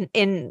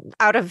in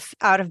out of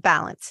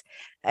balance.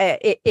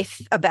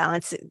 If a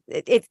balance,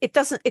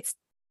 it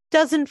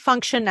doesn't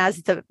function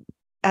as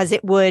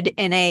it would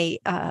in a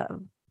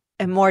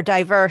more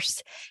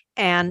diverse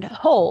and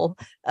whole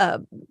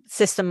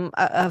system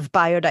of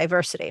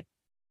biodiversity.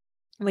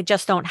 We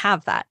just don't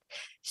have that.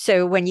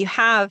 So when you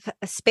have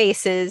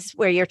spaces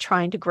where you're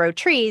trying to grow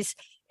trees,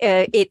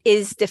 it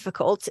is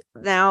difficult.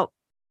 Now,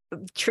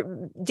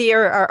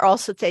 deer are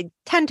also, they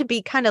tend to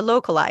be kind of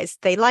localized.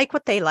 They like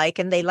what they like,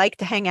 and they like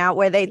to hang out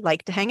where they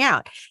like to hang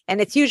out. And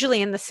it's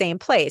usually in the same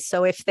place.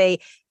 So if they're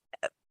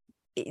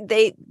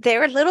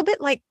a little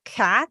bit like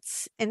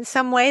cats in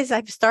some ways,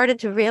 I've started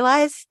to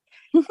realize,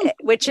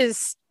 which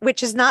is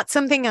not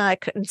something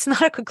it's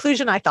not a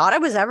conclusion I thought I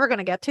was ever going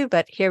to get to,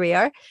 but here we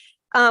are.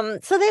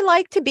 So they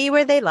like to be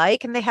where they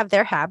like, and they have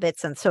their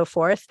habits and so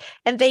forth.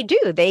 And they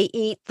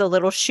eat the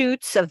little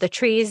shoots of the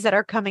trees that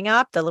are coming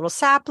up, the little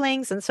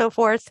saplings and so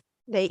forth.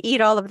 They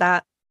eat all of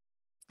that.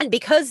 And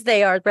because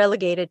they are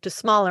relegated to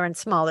smaller and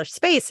smaller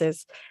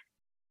spaces,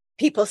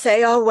 people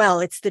say, oh, well,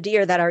 it's the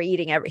deer that are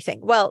eating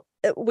everything. Well,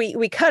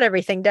 we cut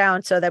everything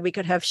down so that we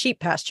could have sheep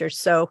pastures.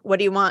 So what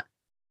do you want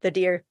the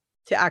deer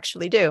to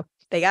actually do?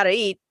 They got to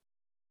eat.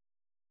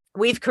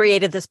 We've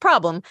created this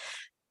problem.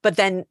 But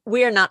then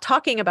we're not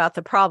talking about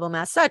the problem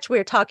as such.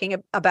 We're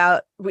talking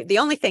about, the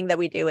only thing that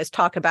we do is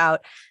talk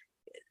about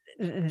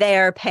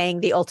they're paying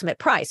the ultimate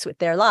price with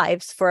their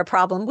lives for a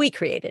problem we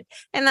created.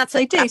 And that's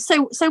they do.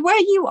 So where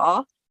you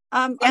are,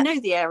 yeah. I know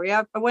the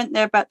area. I went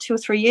there about 2 or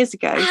 3 years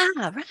ago.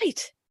 Ah,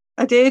 right.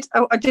 I did.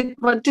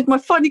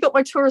 Finally got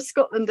my tour of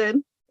Scotland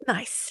in.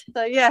 Nice.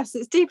 So yes,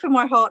 it's deep in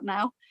my heart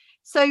now.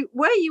 So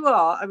where you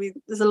are, I mean,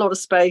 there's a lot of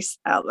space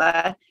out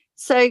there.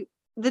 So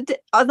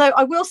although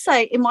I will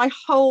say, in my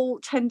whole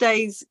 10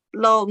 days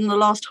long, the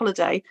last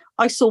holiday,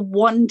 I saw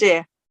one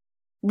deer.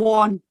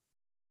 One.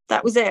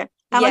 That was it.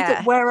 And I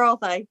thought, where are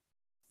they?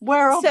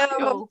 Where are they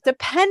all?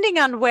 Depending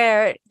on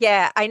where,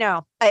 yeah, I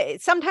know.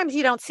 Sometimes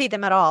you don't see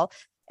them at all.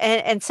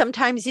 And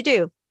sometimes you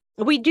do.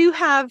 We do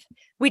have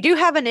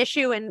an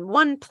issue in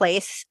one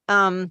place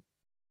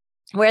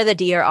where the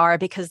deer are,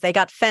 because they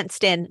got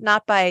fenced in,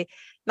 not by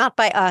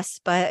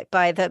us, but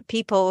by the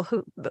people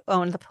who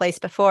owned the place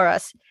before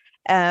us.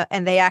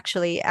 And they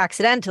actually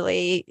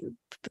accidentally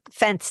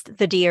fenced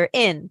the deer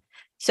in.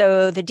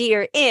 So the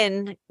deer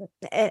in,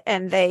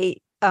 and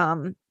they,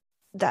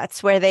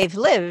 that's where they've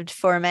lived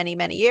for many,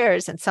 many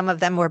years. And some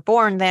of them were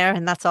born there,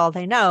 and that's all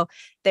they know.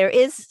 There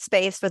is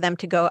space for them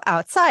to go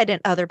outside in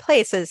other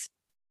places,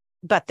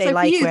 but they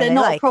like where they like. They're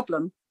not a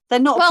problem. They're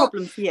not a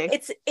problem for you.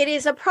 It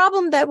is a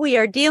problem that we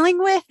are dealing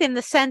with, in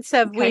the sense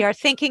of we are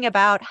thinking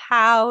about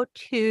how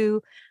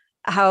to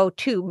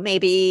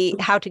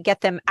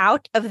get them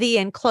out of the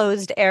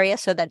enclosed area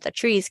so that the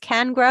trees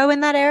can grow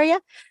in that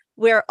area.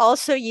 We're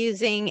also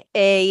using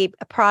a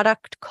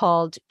product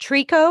called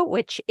Trico,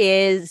 which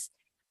is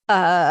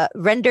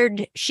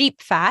rendered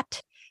sheep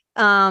fat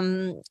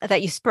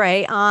that you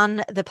spray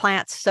on the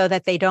plants so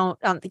that they don't,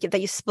 that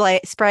you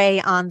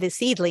spray on the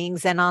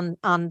seedlings and on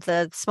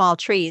the small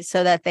trees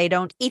so that they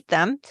don't eat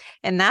them.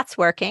 And that's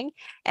working.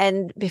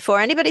 And before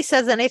anybody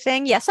says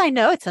anything, yes, I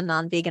know it's a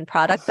non-vegan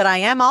product, but I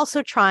am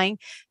also trying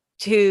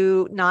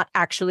to not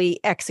actually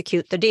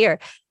execute the deer.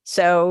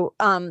 So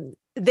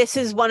this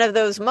is one of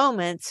those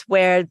moments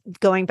where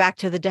going back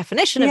to the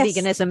definition of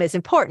veganism is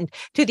important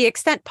to the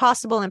extent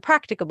possible and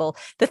practicable.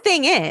 The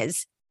thing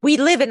is, we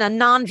live in a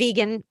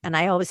non-vegan, and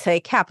I always say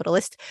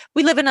capitalist,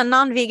 we live in a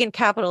non-vegan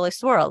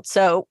capitalist world.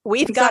 So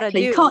we've got to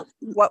do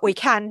what we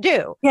can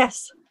do.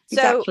 Yes,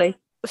 exactly.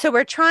 So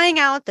we're trying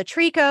out the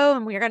Trico,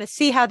 and we're going to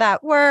see how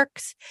that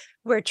works.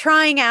 We're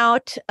trying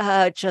out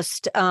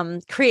just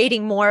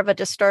creating more of a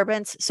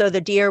disturbance so the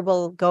deer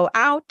will go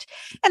out.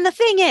 And the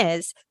thing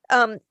is,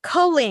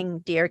 culling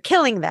deer,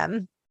 killing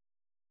them,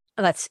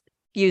 let's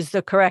use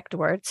the correct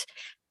words,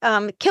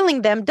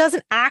 killing them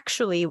doesn't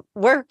actually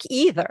work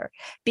either,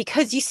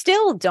 because you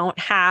still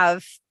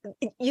have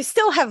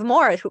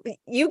more.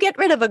 You get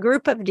rid of a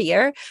group of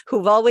deer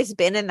who've always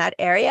been in that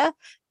area.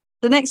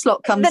 The next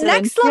lot comes in. The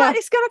next lot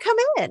is going to come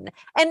in.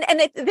 And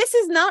this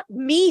is not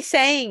me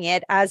saying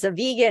it as a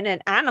vegan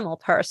and animal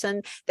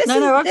person.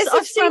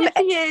 I've seen it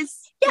for years.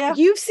 Yeah,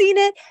 you've seen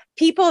it.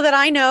 People that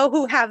I know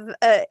who have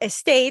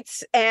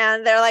estates,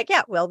 and they're like,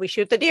 yeah, well, we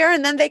shoot the deer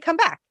and then they come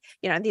back.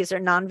 These are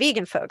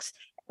non-vegan folks.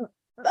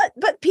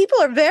 But people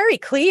are very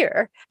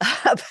clear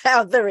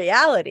about the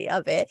reality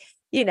of it,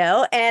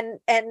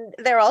 and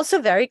they're also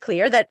very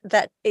clear that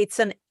it's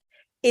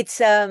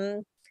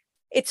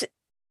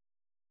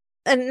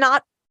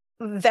not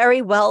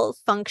very well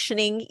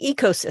functioning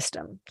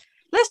ecosystem.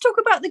 Let's talk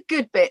about the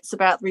good bits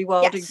about the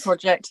rewilding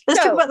project.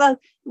 Let's talk about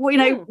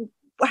the,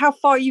 how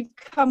far you've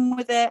come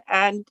with it,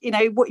 and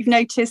what you've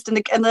noticed, and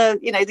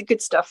the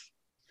good stuff.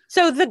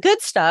 So the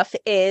good stuff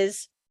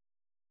is,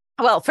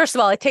 well, first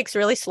of all, it takes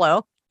really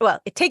slow. Well,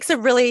 it takes a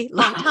really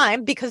long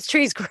time because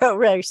trees grow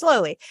really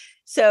slowly.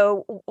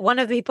 So one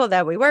of the people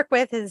that we work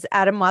with is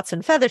Adam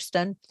Watson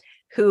Featherston,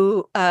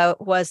 who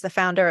was the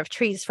founder of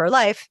Trees for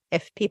Life,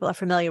 if people are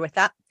familiar with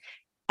that.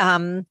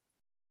 And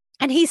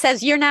he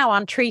says, you're now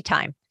on tree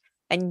time,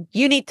 and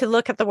you need to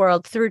look at the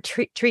world through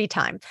tree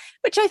time,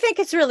 which I think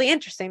is really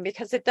interesting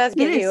because it does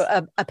give you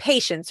a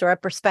patience or a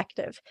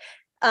perspective.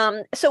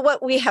 So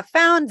what we have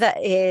found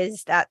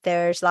is that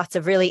there's lots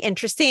of really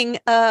interesting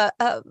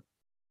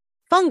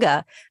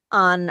fungi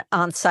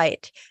on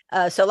site.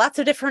 So lots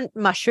of different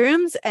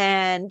mushrooms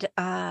and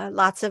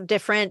lots of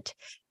different,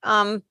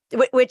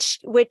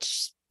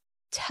 which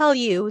tell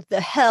you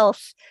the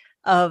health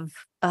of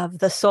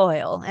the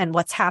soil and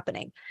what's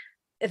happening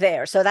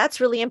there. So that's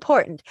really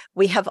important.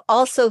 We have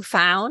also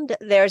found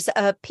there's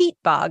a peat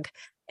bog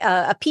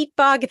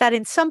that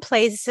in some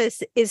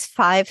places is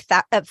 5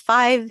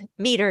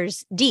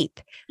 meters deep.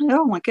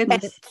 Oh my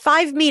goodness. And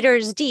 5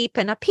 meters deep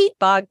in a peat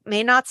bog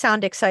may not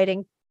sound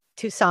exciting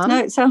to some. No,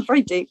 it sounds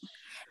very deep.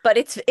 But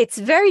it's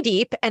very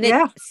deep, and it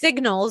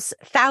signals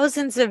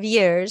thousands of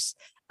years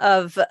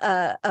of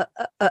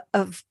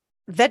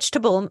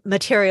vegetable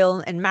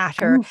material and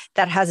matter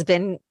that has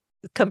been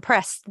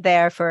compressed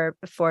there for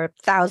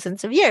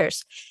thousands of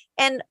years.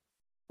 And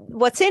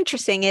what's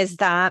interesting is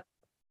that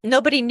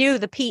nobody knew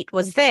the peat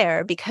was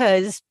there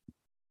because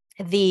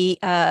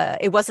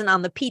it wasn't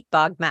on the peat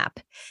bog map.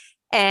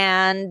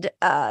 And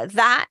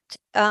that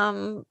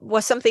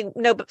was something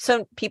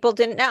some people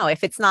didn't know.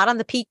 If it's not on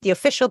the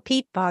official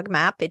peat bog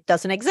map, it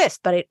doesn't exist,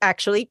 but it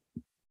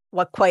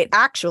quite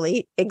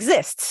actually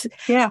exists.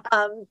 Yeah.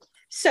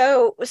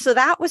 So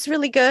that was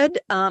really good.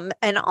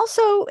 And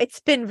also it's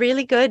been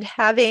really good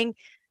having,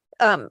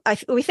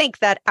 we think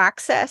that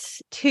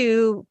access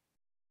to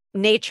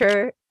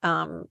nature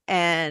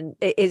and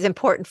is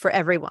important for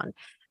everyone.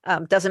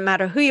 Doesn't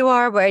matter who you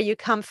are, where you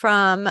come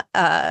from,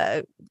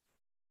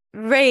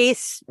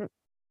 race,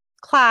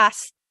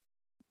 class,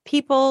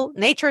 people,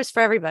 nature is for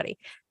everybody.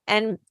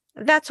 And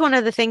that's one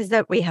of the things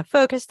that we have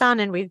focused on.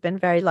 And we've been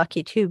very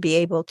lucky to be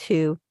able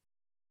to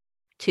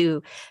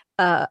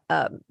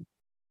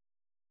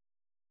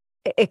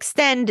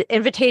extend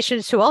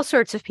invitations to all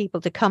sorts of people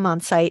to come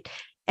on site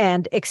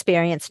and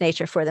experience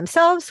nature for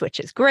themselves, which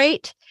is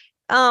great.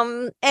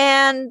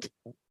 And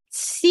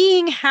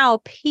seeing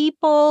how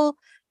people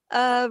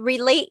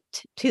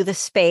relate to the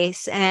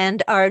space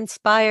and are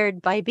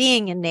inspired by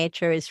being in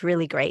nature is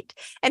really great.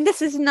 And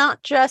this is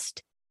not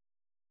just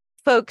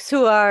folks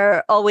who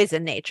are always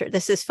in nature.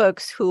 This is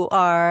folks who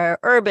are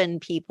urban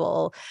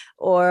people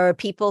or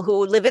people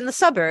who live in the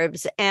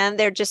suburbs, and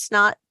they're just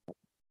not,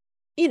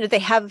 they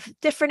have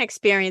different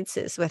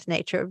experiences with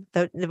nature,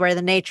 where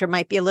the nature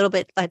might be a little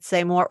bit, let's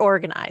say, more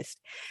organized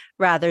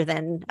rather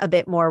than a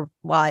bit more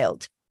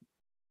wild,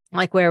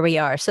 like where we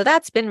are. So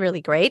that's been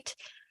really great.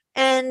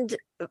 And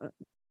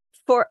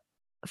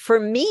for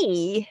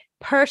me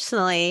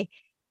personally,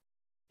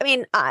 I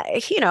mean,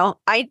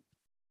 I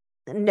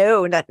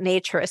know that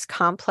nature is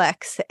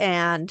complex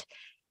and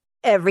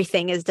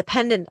everything is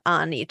dependent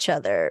on each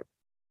other.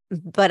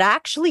 But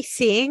actually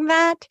seeing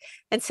that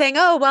and saying,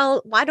 oh,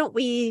 well, why don't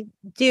we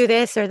do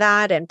this or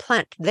that and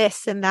plant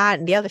this and that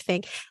and the other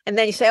thing? And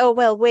then you say, oh,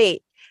 well,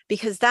 wait,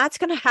 because that's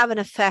going to have an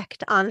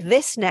effect on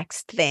this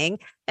next thing.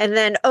 And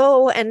then,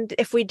 oh, and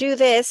if we do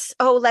this,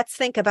 oh, let's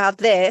think about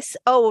this.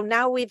 Oh,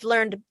 now we've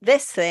learned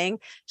this thing,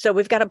 so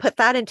we've got to put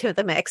that into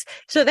the mix.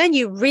 So then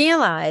you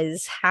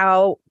realize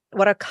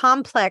what a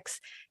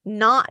complex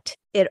knot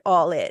it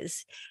all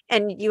is.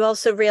 And you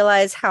also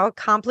realize how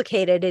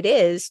complicated it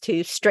is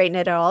to straighten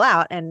it all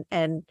out and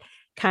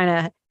kind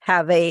of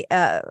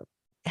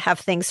have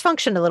things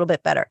function a little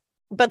bit better.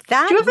 But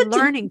that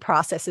learning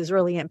process is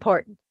really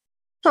important.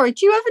 Sorry,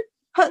 do you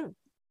ever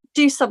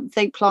do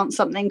something, plant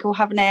something, or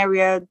have an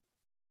area,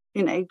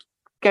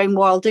 going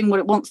wild, doing what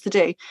it wants to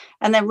do,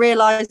 and then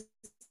realize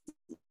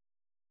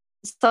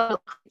some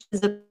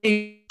creatures are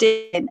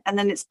doing, and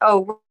then it's,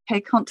 oh, okay,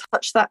 can't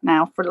touch that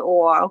now for a little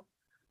while.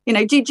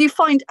 Do you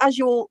find as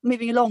you're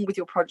moving along with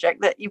your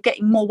project that you're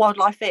getting more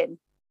wildlife in?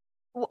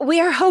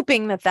 We are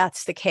hoping that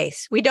that's the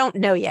case. We don't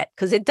know yet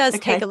because it does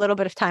take a little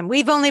bit of time.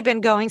 We've only been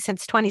going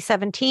since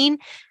 2017.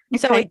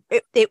 So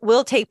it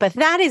will take, but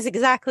that is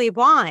exactly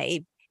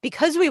why,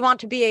 because we want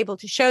to be able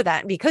to show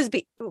that, because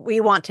we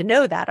want to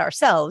know that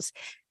ourselves.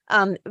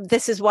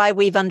 This is why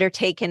we've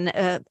undertaken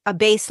a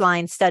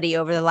baseline study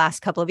over the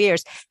last couple of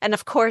years. And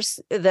of course,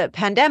 the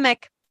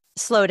pandemic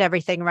slowed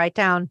everything right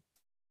down,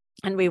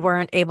 and we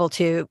weren't able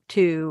to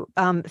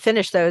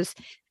finish those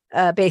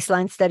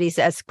baseline studies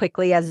as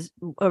quickly as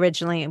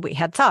originally we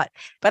had thought.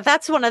 But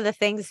that's one of the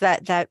things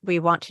that we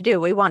want to do.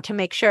 We want to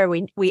make sure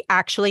we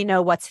actually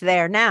know what's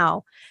there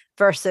now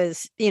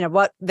versus,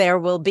 what there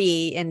will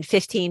be in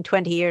 15,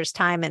 20 years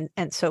time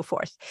and so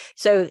forth.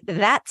 So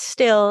that's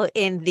still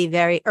in the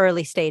very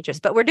early stages,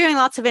 but we're doing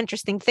lots of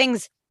interesting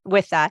things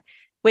with that,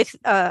 with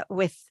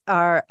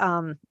our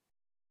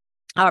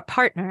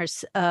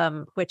partners,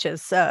 which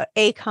is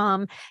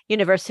ACOM,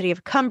 University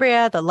of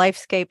Cumbria, the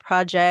Lifescape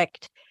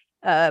Project,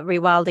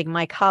 Rewilding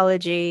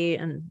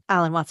Mycology, and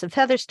Alan Watson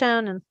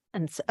Featherstone,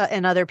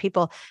 and other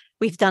people.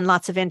 We've done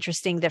lots of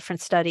interesting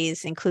different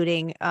studies,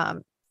 including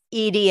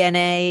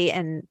eDNA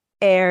and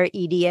air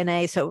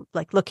eDNA. So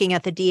like looking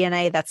at the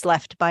DNA that's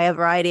left by a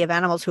variety of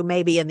animals who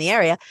may be in the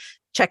area,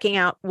 checking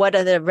out what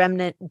are the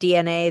remnant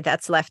DNA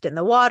that's left in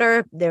the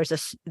water. There's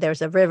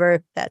a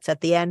river that's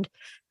at the end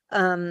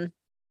on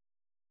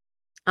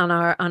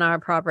our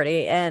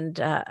property, and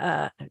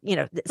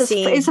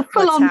seeing it's a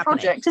full-on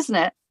project, isn't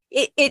it?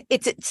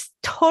 It's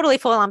totally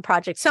full-on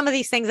project. Some of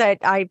these things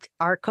I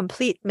are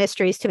complete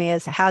mysteries to me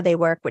as to how they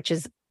work, which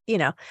is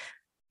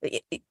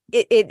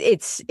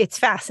it's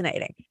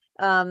fascinating.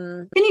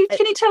 Can you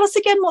tell us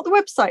again what the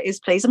website is,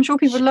 please? I'm sure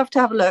people would love to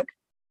have a look.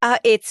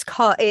 It's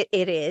called.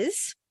 It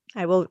is.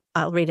 I'll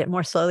read it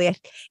more slowly.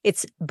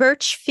 It's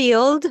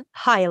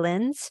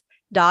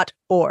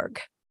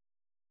birchfieldhighlands.org.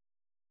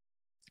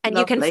 And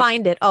Lovely. You can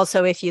find it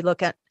also if you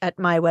look at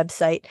my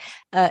website,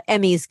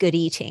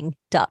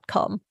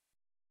 emmysgoodeating.com.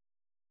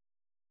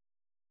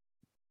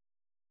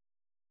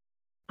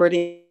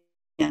 Brilliant.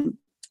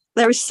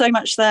 There is so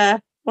much there.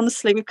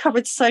 Honestly, we've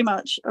covered so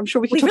much. I'm sure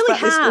we can talk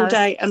about this all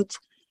day. And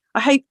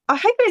I hope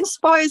it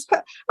inspires.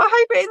 I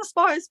hope it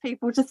inspires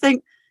people to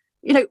think,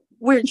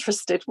 we're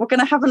interested. We're going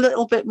to have a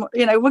little bit more.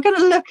 We're going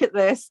to look at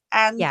this,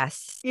 and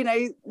yes,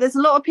 there's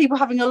a lot of people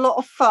having a lot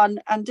of fun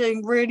and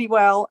doing really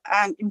well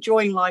and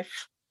enjoying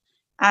life.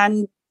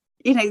 And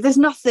there's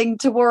nothing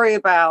to worry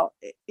about.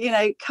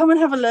 Come and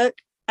have a look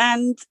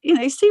and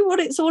see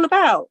what it's all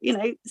about.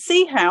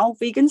 See how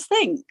vegans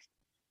think.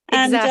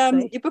 Exactly.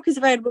 And your book is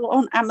available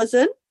on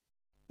Amazon.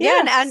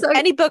 Yeah, and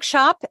any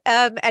bookshop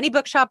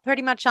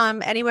pretty much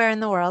anywhere in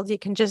the world. You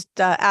can just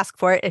ask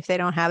for it if they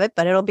don't have it,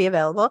 but it'll be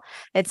available.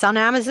 It's on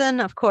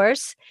Amazon, of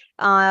course,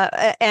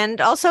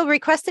 and also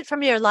request it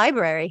from your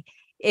library.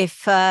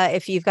 If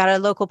you've got a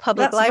local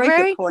public library, a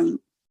very good point.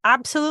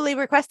 Absolutely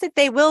request it.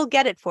 They will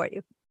get it for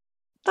you.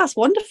 That's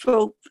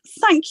wonderful.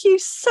 Thank you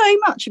so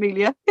much,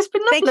 Emilia. It's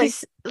been lovely.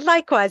 Thank you.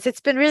 Likewise, it's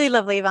been really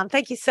lovely, Yvonne.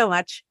 Thank you so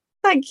much.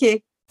 Thank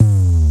you.